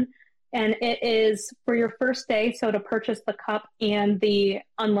one. And it is for your first day. So to purchase the cup and the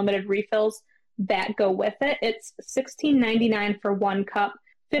unlimited refills that go with it, it's $16.99 for one cup,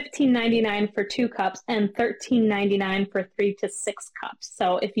 $15.99 for 2 cups, and $13.99 for 3 to 6 cups.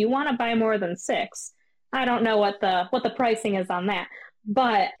 So if you want to buy more than 6, I don't know what the pricing is on that.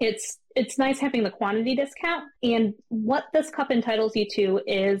 but it's nice having the quantity discount. And what this cup entitles you to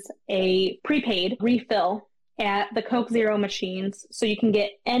is a prepaid refill at the Coke Zero machines. So you can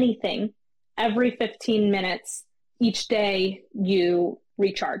get anything every 15 minutes each day you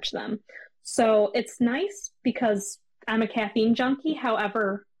recharge them. So it's nice because I'm a caffeine junkie.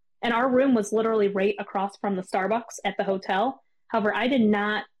 However, and our room was literally right across from the Starbucks at the hotel. However, I did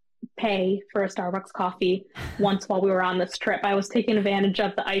not pay for a Starbucks coffee once while we were on this trip. I was taking advantage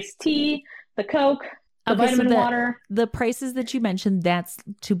of the iced tea, the Coke, the vitamin water. The prices that you mentioned, that's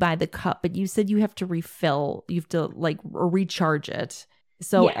to buy the cup, but you said you have to refill, you have to like recharge it.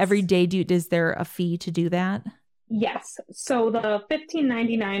 So yes. Every day, is there a fee to do that? Yes. So the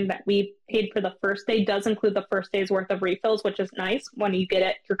 $15.99 that we paid for the first day does include the first day's worth of refills, which is nice. When you get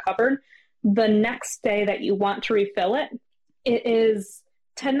it, you're covered. The next day that you want to refill it, it is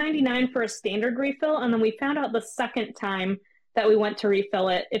 $10.99 for a standard refill. And then we found out the second time that we went to refill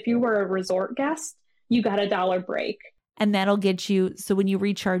it, if you were a resort guest, you got $1 break. And that'll get you, so when you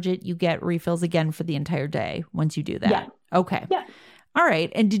recharge it, you get refills again for the entire day once you do that. Yeah. Okay. Yeah. All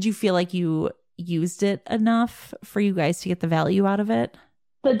right. And did you feel like you used it enough for you guys to get the value out of it?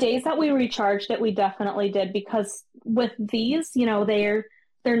 The days that we recharged it, we definitely did, because with these, they're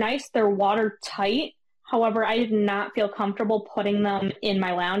nice, they're watertight. However, I did not feel comfortable putting them in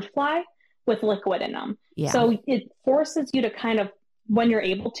my Loungefly with liquid in them. Yeah. So it forces you to kind of, when you're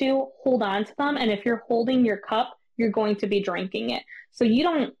able to, hold on to them. And if you're holding your cup, you're going to be drinking it. So you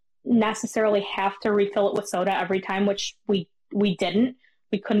don't necessarily have to refill it with soda every time, which we didn't.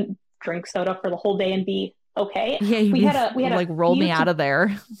 We couldn't drink soda for the whole day and be okay. Yeah, we had like roll me out of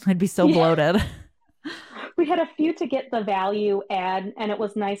there. I'd be so bloated. We had a few to get the value add, and it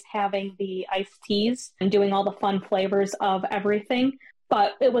was nice having the iced teas and doing all the fun flavors of everything.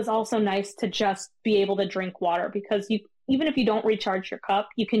 But it was also nice to just be able to drink water, because even if you don't recharge your cup,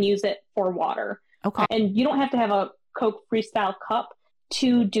 you can use it for water. Okay. And you don't have to have a Coke Freestyle cup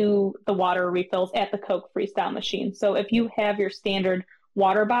to do the water refills at the Coke Freestyle machine. So if you have your standard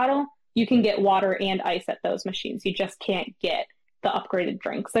water bottle, you can get water and ice at those machines. You just can't get the upgraded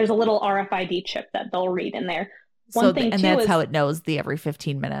drinks. There's a little RFID chip that they'll read in there. That's how it knows the every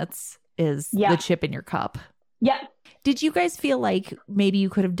 15 minutes is the chip in your cup. Yeah. Did you guys feel like maybe you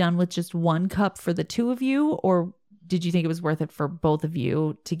could have done with just one cup for the two of you, or did you think it was worth it for both of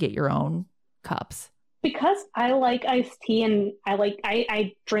you to get your own cups? Because I like iced tea and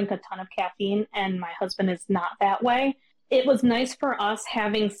I drink a ton of caffeine, and my husband is not that way. It was nice for us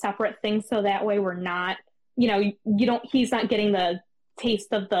having separate things, so that way we're not, he's not getting the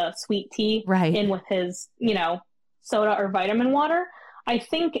taste of the sweet tea in with his, soda or vitamin water. I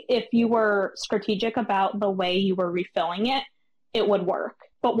think if you were strategic about the way you were refilling it, it would work.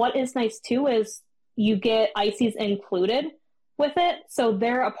 But what is nice too is you get ices included with it. So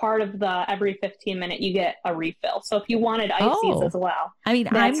they're a part of the every 15 minute you get a refill. So if you wanted ices as well. I mean,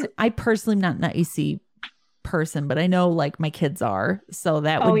 I personally am not an icy person, but I know like my kids are. So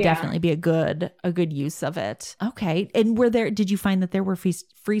that would definitely be a good use of it. Okay. And did you find that there were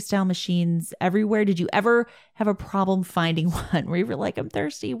freestyle machines everywhere? Did you ever have a problem finding one where you were like, I'm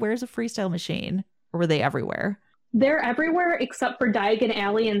thirsty, where's a freestyle machine? Or were they everywhere? They're everywhere except for Diagon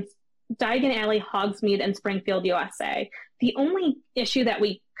Alley, Hogsmeade, and Springfield, USA. The only issue that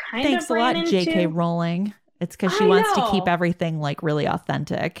we kind Thanks of a ran lot, into... J.K. Rowling. It's because she wants to keep everything like really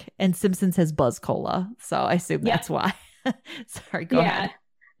authentic. And Simpsons has Buzz Cola. So I assume that's why. Sorry, go ahead.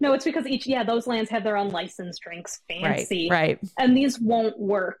 No, it's because those lands have their own licensed drinks. Fancy. Right. And these won't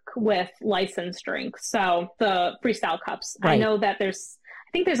work with licensed drinks. So the freestyle cups. Right. I know that there's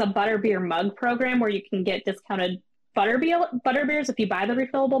a butterbeer mug program where you can get discounted butterbeers if you buy the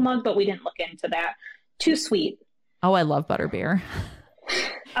refillable mug, but we didn't look into that. Too sweet. Oh, I love butterbeer.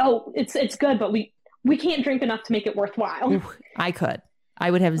 Oh, it's good, but we can't drink enough to make it worthwhile. Ooh,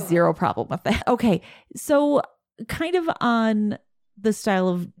 I would have zero problem with that. Okay. So kind of on the style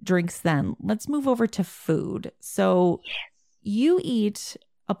of drinks then, let's move over to food. So you eat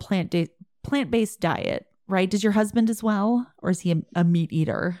a plant-based diet, right? Does your husband as well? Or is he a meat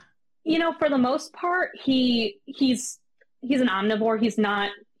eater? For the most part, he's an omnivore. He's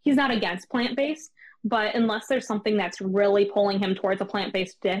not against plant-based. But unless there's something that's really pulling him towards a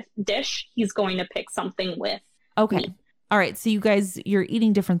plant-based dish, he's going to pick something with meat. All right. So you're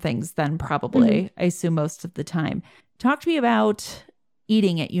eating different things then probably, I assume most of the time. Talk to me about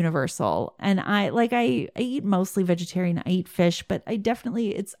eating at Universal. And I eat mostly vegetarian. I eat fish, but I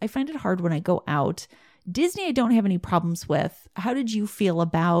find it hard when I go out. Disney, I don't have any problems with. How did you feel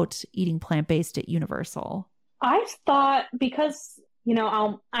about eating plant-based at Universal? I thought, because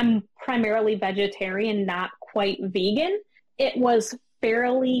I'm primarily vegetarian, not quite vegan, it was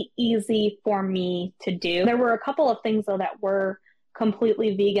fairly easy for me to do. There were a couple of things, though, that were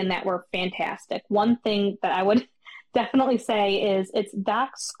completely vegan that were fantastic. One thing that I would definitely say is it's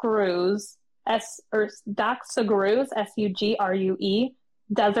Doc Screws, Doc Sugrue, Sugrue,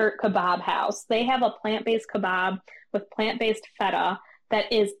 Desert Kebab House. They have a plant-based kebab with plant-based feta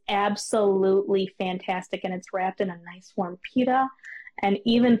that is absolutely fantastic, and it's wrapped in a nice warm pita. And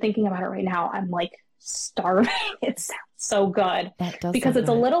even thinking about it right now, I'm like starving. It sounds so good. That does because it's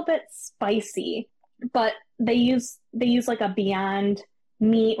good. a little bit spicy, but they use like a Beyond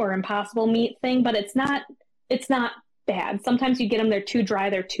Meat or Impossible Meat thing, but it's not bad. Sometimes you get them, they're too dry,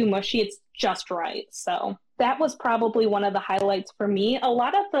 they're too mushy. It's just right. So that was probably one of the highlights for me. A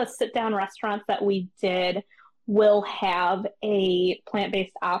lot of the sit-down restaurants that we did will have a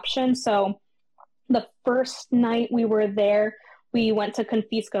plant-based option. So the first night we were there, we went to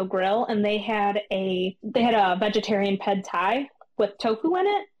Confisco Grill, and they had a vegetarian pad thai with tofu in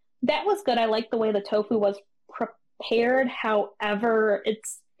it. That was good. I liked the way the tofu was prepared. However,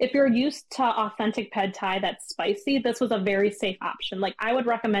 if you're used to authentic pad thai that's spicy, this was a very safe option. Like, I would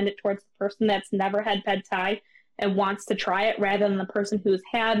recommend it towards the person that's never had pad thai and wants to try it, rather than the person who's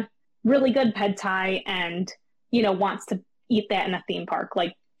had really good pad thai and, wants to eat that in a theme park.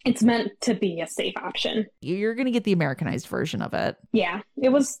 Like, it's meant to be a safe option. You're going to get the Americanized version of it. Yeah, it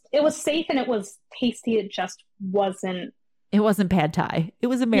was safe and it was tasty. It just wasn't. It wasn't pad thai. It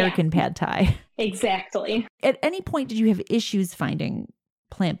was American pad thai. Exactly. At any point, did you have issues finding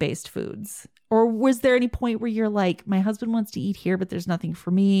plant-based foods? Or was there any point where you're like, my husband wants to eat here, but there's nothing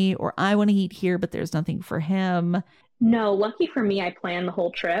for me, or I want to eat here, but there's nothing for him? No, lucky for me, I planned the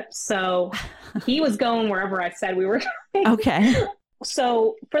whole trip. So he was going wherever I said we were going. Okay.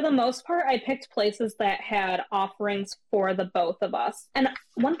 So for the most part, I picked places that had offerings for the both of us. And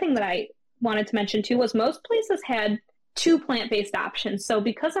one thing that I wanted to mention too was most places had 2 plant-based options. So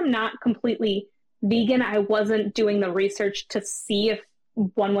because I'm not completely vegan, I wasn't doing the research to see if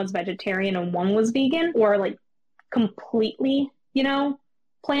one was vegetarian and one was vegan, or like completely,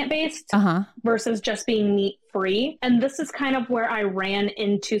 plant-based versus just being meat-free. And this is kind of where I ran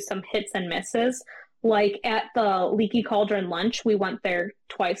into some hits and misses. Like at the Leaky Cauldron lunch, we went there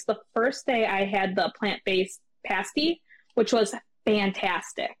twice. The first day I had the plant-based pasty, which was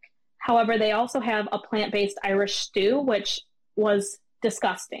fantastic. However, they also have a plant-based Irish stew, which was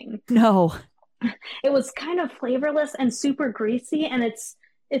disgusting. No. It was kind of flavorless and super greasy. And it's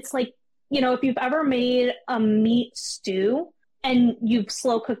like, if you've ever made a meat stew and you've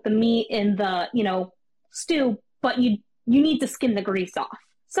slow cooked the meat in the, stew, but you need to skim the grease off.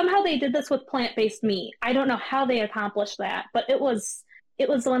 Somehow they did this with plant-based meat. I don't know how they accomplished that, but it was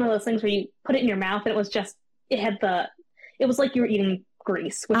one of those things where you put it in your mouth and it was like you were eating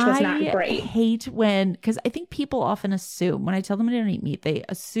grease, which was not great. I hate because I think people often assume, when I tell them I don't eat meat, they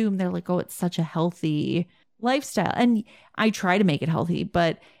assume they're like, oh, it's such a healthy lifestyle. And I try to make it healthy,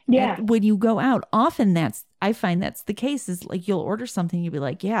 but when you go out, often I find that's the case, is like you'll order something, you'll be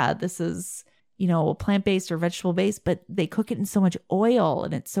like, yeah, this is, plant-based or vegetable-based, but they cook it in so much oil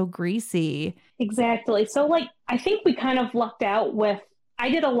and it's so greasy. Exactly. So like, I think we kind of lucked out I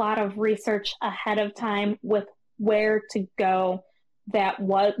did a lot of research ahead of time with where to go that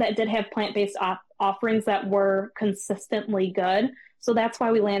did have plant-based offerings that were consistently good. So that's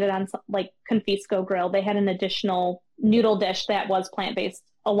why we landed on like Confisco Grill. They had an additional noodle dish that was plant-based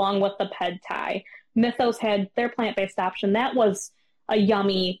along with the pad thai. Mythos had their plant-based option. That was a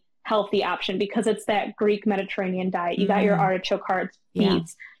yummy, healthy option because it's that Greek Mediterranean diet. You got your artichoke hearts,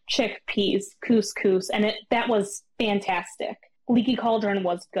 beets, chickpeas, couscous, and that was fantastic. Leaky Cauldron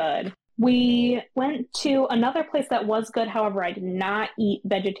was good. We went to another place that was good. However, I did not eat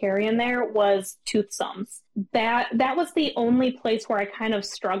vegetarian there, was Toothsome's. That was the only place where I kind of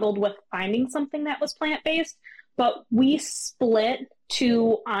struggled with finding something that was plant-based, but we split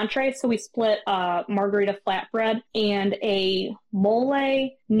 2 entrees. So we split a margarita flatbread and a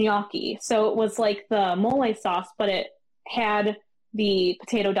mole gnocchi. So it was like the mole sauce, but it had the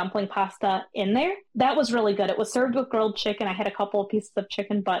potato dumpling pasta in there. That was really good. It was served with grilled chicken. I had a couple of pieces of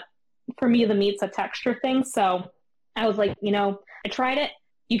chicken, but for me, the meat's a texture thing. So I was like, I tried it.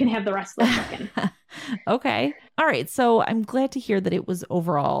 You can have the rest of the chicken. Okay. All right. So I'm glad to hear that it was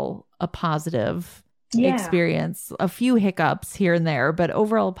overall a positive experience. A few hiccups here and there, but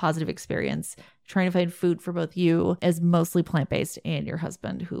overall a positive experience trying to find food for both you as mostly plant-based and your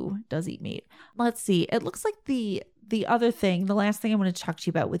husband who does eat meat. Let's see. It looks like the other thing, the last thing I want to talk to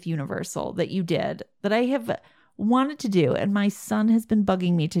you about with Universal that you did that I have wanted to do and my son has been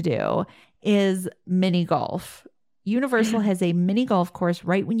bugging me to do is mini golf. Universal has a mini golf course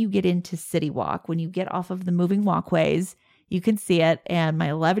right when you get into City Walk. When you get off of the moving walkways, You can see it. And my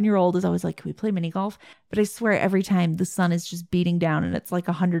 11-year-old is always like, can we play mini golf? But I swear every time the sun is just beating down and it's like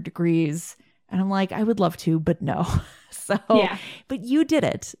 100 degrees. And I'm like, I would love to, but no. So, Yeah. But you did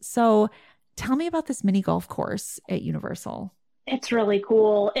it. So tell me about this mini golf course at Universal. It's really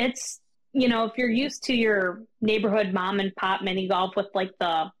cool. It's, if you're used to your neighborhood mom and pop mini golf with like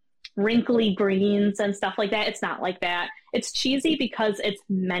the wrinkly greens and stuff like that, it's not like that. It's cheesy because it's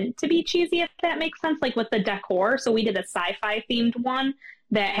meant to be cheesy, if that makes sense, like with the decor. So we did a sci-fi themed one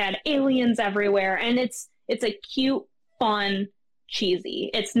that had aliens everywhere, and it's a cute, fun, cheesy.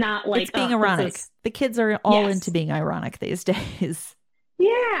 It's not like it's being ironic. The kids are all into being ironic these days.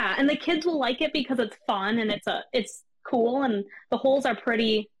 Yeah, and the kids will like it because it's fun and it's cool, and the holes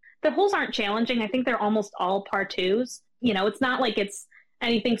aren't challenging. I think they're almost all par twos. It's not like it's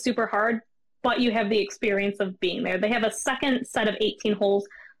anything super hard, but you have the experience of being there. They have a second set of 18 holes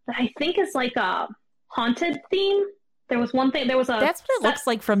that I think is like a haunted theme. That's what it looks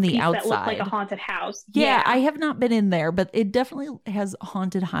like from the outside. That looked like a haunted house. Yeah, I have not been in there, but it definitely has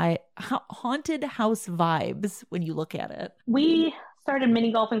haunted house vibes when you look at it. We started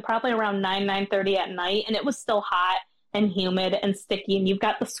mini golfing probably around 9:30 at night, and it was still hot and humid and sticky, and you've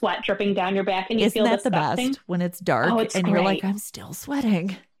got the sweat dripping down your back, and you feel disgusting. Isn't that the best when it's dark and you're like, I'm still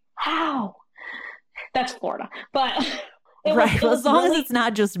sweating? How? That's Florida, but as long as it's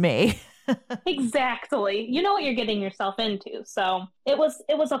not just me. Exactly. You know what you're getting yourself into. So it was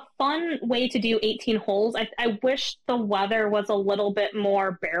a fun way to do 18 holes. I wish the weather was a little bit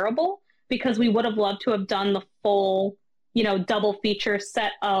more bearable, because we would have loved to have done the full, double feature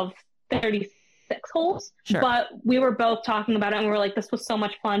set of 36 holes. Sure. But we were both talking about it and we were like, this was so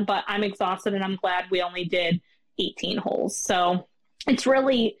much fun, but I'm exhausted and I'm glad we only did 18 holes. So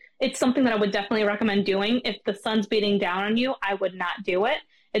it's something that I would definitely recommend doing. If the sun's beating down on you, I would not do it.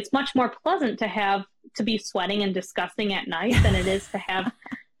 It's much more pleasant to be sweating and disgusting at night than it is to have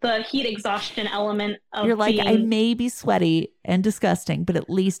the heat exhaustion element of You're like, I may be sweaty and disgusting, but at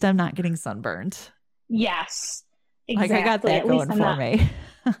least I'm not getting sunburned. Yes, exactly. Like I got that going for me.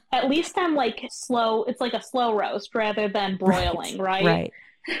 At least I'm like slow. It's like a slow roast rather than broiling, right? Right.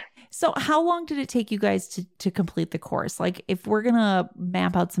 So how long did it take you guys to complete the course? Like if we're going to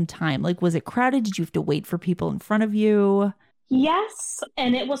map out some time, like was it crowded? Did you have to wait for people in front of you? Yes.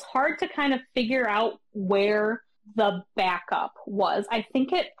 And it was hard to kind of figure out where the backup was. I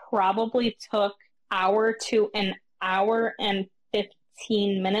think it probably took hour to an hour and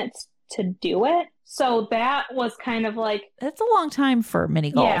 15 minutes to do it. So that was kind of like... That's a long time for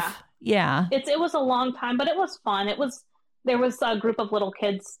mini golf. Yeah. It was a long time, but it was fun. There was a group of little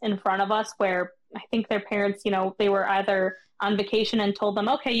kids in front of us where I think their parents, they were either on vacation and told them,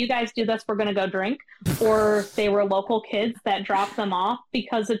 okay, you guys do this, we're going to go drink. Or they were local kids that dropped them off,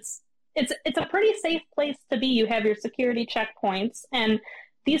 because it's a pretty safe place to be. You have your security checkpoints, and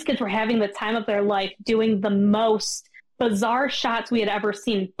these kids were having the time of their life doing the most bizarre shots we had ever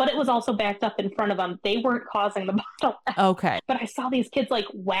seen, but it was also backed up in front of them. They weren't causing the bottle. Okay. But I saw these kids like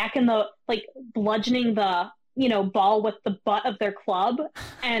bludgeoning the, ball with the butt of their club.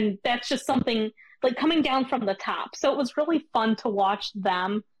 And that's just something like coming down from the top. So it was really fun to watch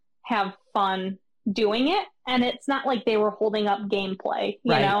them have fun doing it. And it's not like they were holding up gameplay,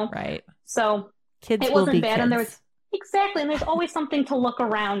 you know? Right. So kids it wasn't bad. Kids. And there's always something to look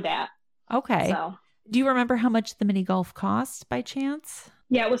around at. Okay. So. Do you remember how much the mini golf cost by chance?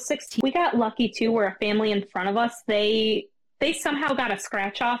 Yeah, it was $16. We got lucky too, where a family in front of us, they somehow got a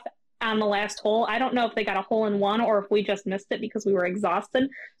scratch off on the last hole. I don't know if they got a hole in one or if we just missed it because we were exhausted.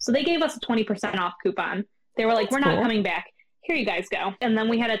 So they gave us a 20% off coupon. They were like, That's we're not coming back. Here you guys go. And then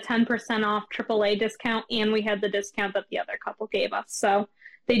we had a 10% off AAA discount, and we had the discount that the other couple gave us. So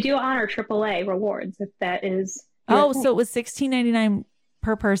they do honor AAA rewards if that is. So it was $16.99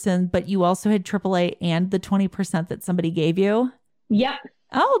 per person, but you also had AAA and the 20% that somebody gave you? Yep.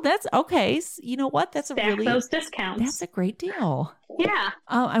 Oh, that's okay. You know what? That's those discounts. That's a great deal. Yeah.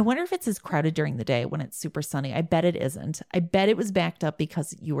 I wonder if it's as crowded during the day when it's super sunny. I bet it isn't. I bet it was backed up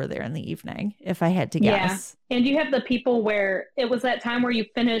because you were there in the evening, if I had to guess. Yeah. And you have the people where it was that time where you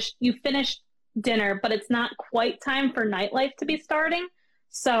finished dinner, but it's not quite time for nightlife to be starting.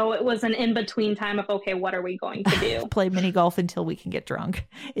 So it was an in-between time of, okay, what are we going to do? Play mini golf until we can get drunk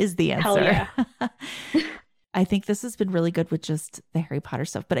is the answer. Hell yeah. I think this has been really good with just the Harry Potter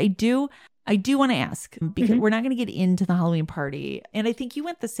stuff. But I do want to ask, because we're not going to get into the Halloween party. And I think you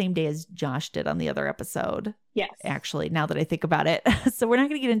went the same day as Josh did on the other episode. Yes. Actually, now that I think about it. So we're not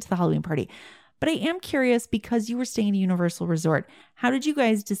going to get into the Halloween party. But I am curious, because you were staying at Universal Resort, how did you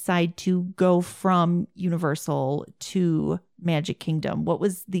guys decide to go from Universal to Magic Kingdom? What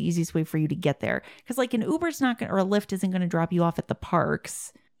was the easiest way for you to get there? Because like an Uber's not going to, or a Lyft isn't going to drop you off at the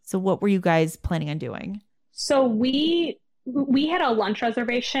parks. So what were you guys planning on doing? So we had a lunch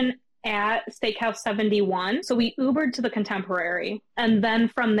reservation at Steakhouse 71. So we Ubered to the Contemporary. And then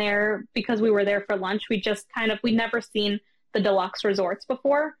from there, because we were there for lunch, we'd never seen the deluxe resorts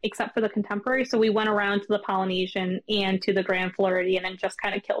before, except for the Contemporary. So we went around to the Polynesian and to the Grand Floridian and just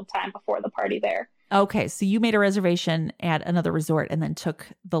kind of killed time before the party there. Okay. So you made a reservation at another resort and then took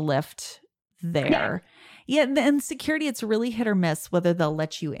the Lyft there. Yeah. And security, it's really hit or miss whether they'll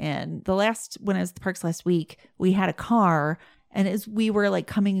let you in. When I was at the parks last week, we had a car, and as we were like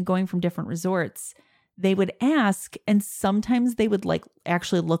coming and going from different resorts, they would ask, and sometimes they would like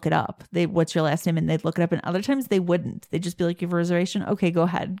actually look it up. What's your last name? And they'd look it up, and other times they wouldn't. They'd just be like, you have a reservation? Okay, go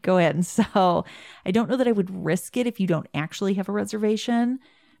ahead. And so I don't know that I would risk it if you don't actually have a reservation.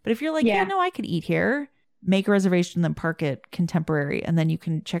 But if you're like, yeah, no, I could eat here, make a reservation, then park at Contemporary, and then you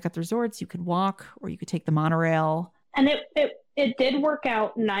can check out the resorts. You could walk, or you could take the monorail. And it did work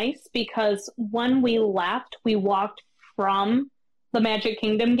out nice, because when we left, we walked from the Magic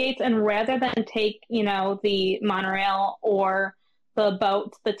Kingdom gates, and rather than take, the monorail or the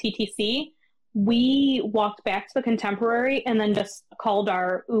boat, the TTC, we walked back to the Contemporary and then just called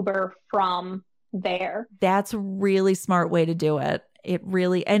our Uber from there. That's a really smart way to do it.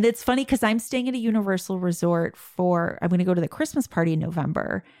 And it's funny because I'm staying at a Universal resort I'm going to go to the Christmas party in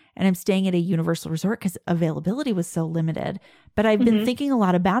November, and I'm staying at a Universal resort because availability was so limited. But I've been thinking a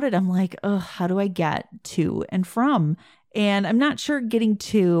lot about it. I'm like, how do I get to and from? And I'm not sure getting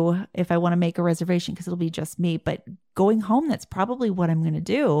to if I want to make a reservation because it'll be just me. But going home, that's probably what I'm going to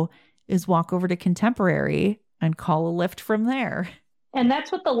do, is walk over to Contemporary and call a Lyft from there. And that's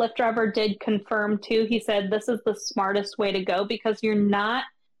what the Lyft driver did confirm too. He said this is the smartest way to go, because you're not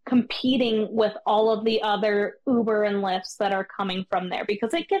competing with all of the other Uber and Lyfts that are coming from there,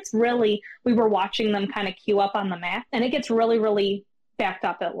 because it gets we were watching them kind of queue up on the map, and it gets really, really backed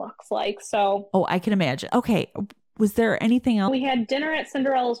up, it looks like. So, I can imagine. Okay. Was there anything else? We had dinner at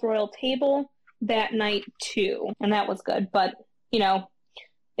Cinderella's Royal Table that night too, and that was good. But,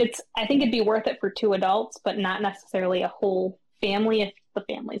 I think it'd be worth it for 2 adults, but not necessarily a whole family if the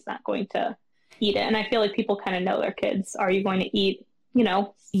family's not going to eat it. And I feel like people kind of know their kids. Are you going to eat,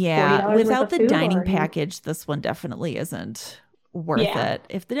 yeah, without the dining package, this one definitely isn't worth it.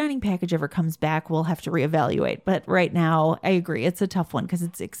 If the dining package ever comes back, we'll have to reevaluate. But right now, I agree. It's a tough one because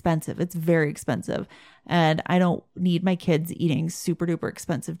it's expensive. It's very expensive. And I don't need my kids eating super duper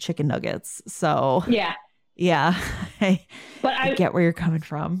expensive chicken nuggets. So yeah, I get where you're coming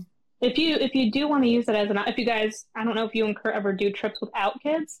from. If you do want to use it as if you guys, I don't know if you ever do trips without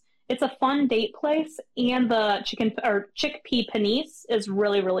kids, it's a fun date place, and the chickpea panisse is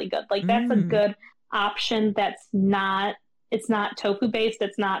really, really good. Like that's a good option. It's not tofu based.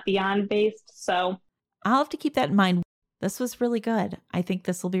 It's not Beyond based. So I'll have to keep that in mind. This was really good. I think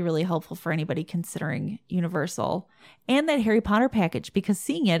this will be really helpful for anybody considering Universal, and that Harry Potter package, because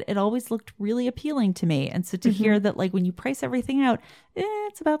seeing it always looked really appealing to me. And so to hear that, like, when you price everything out,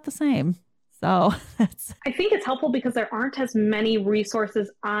 it's about the same. So I think it's helpful because there aren't as many resources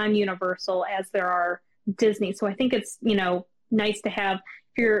on Universal as there are Disney. So I think it's, nice to have,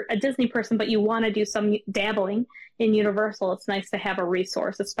 if you're a Disney person, but you want to do some dabbling in Universal, it's nice to have a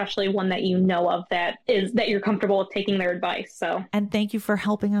resource, especially one that you know of that you're comfortable with taking their advice. So, and thank you for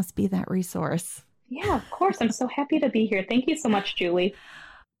helping us be that resource. Yeah, of course. I'm so happy to be here. Thank you so much, Julie.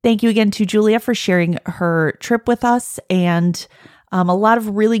 Thank you again to Julia for sharing her trip with us, and a lot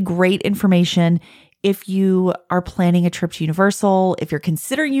of really great information. If you are planning a trip to Universal, if you're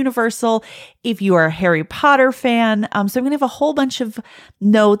considering Universal, if you are a Harry Potter fan. So I'm going to have a whole bunch of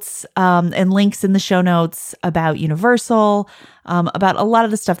notes and links in the show notes about Universal, about a lot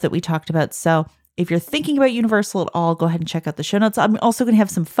of the stuff that we talked about. So if you're thinking about Universal at all, go ahead and check out the show notes. I'm also going to have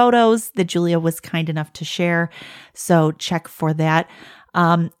some photos that Julia was kind enough to share. So check for that.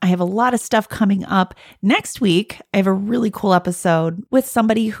 I have a lot of stuff coming up. Next week, I have a really cool episode with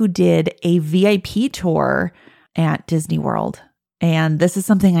somebody who did a VIP tour at Disney World. And this is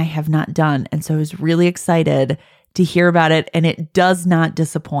something I have not done. And so I was really excited to hear about it. And it does not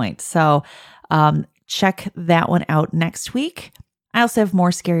disappoint. So check that one out next week. I also have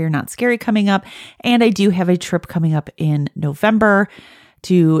more Scary or Not Scary coming up. And I do have a trip coming up in November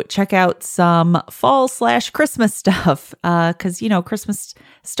to check out some fall/Christmas stuff. Because, Christmas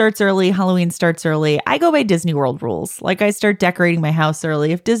starts early, Halloween starts early. I go by Disney World rules. Like, I start decorating my house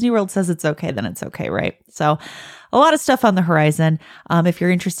early. If Disney World says it's okay, then it's okay, right? So a lot of stuff on the horizon. If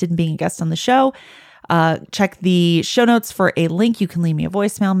you're interested in being a guest on the show, check the show notes for a link. You can leave me a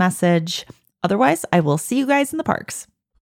voicemail message. Otherwise, I will see you guys in the parks.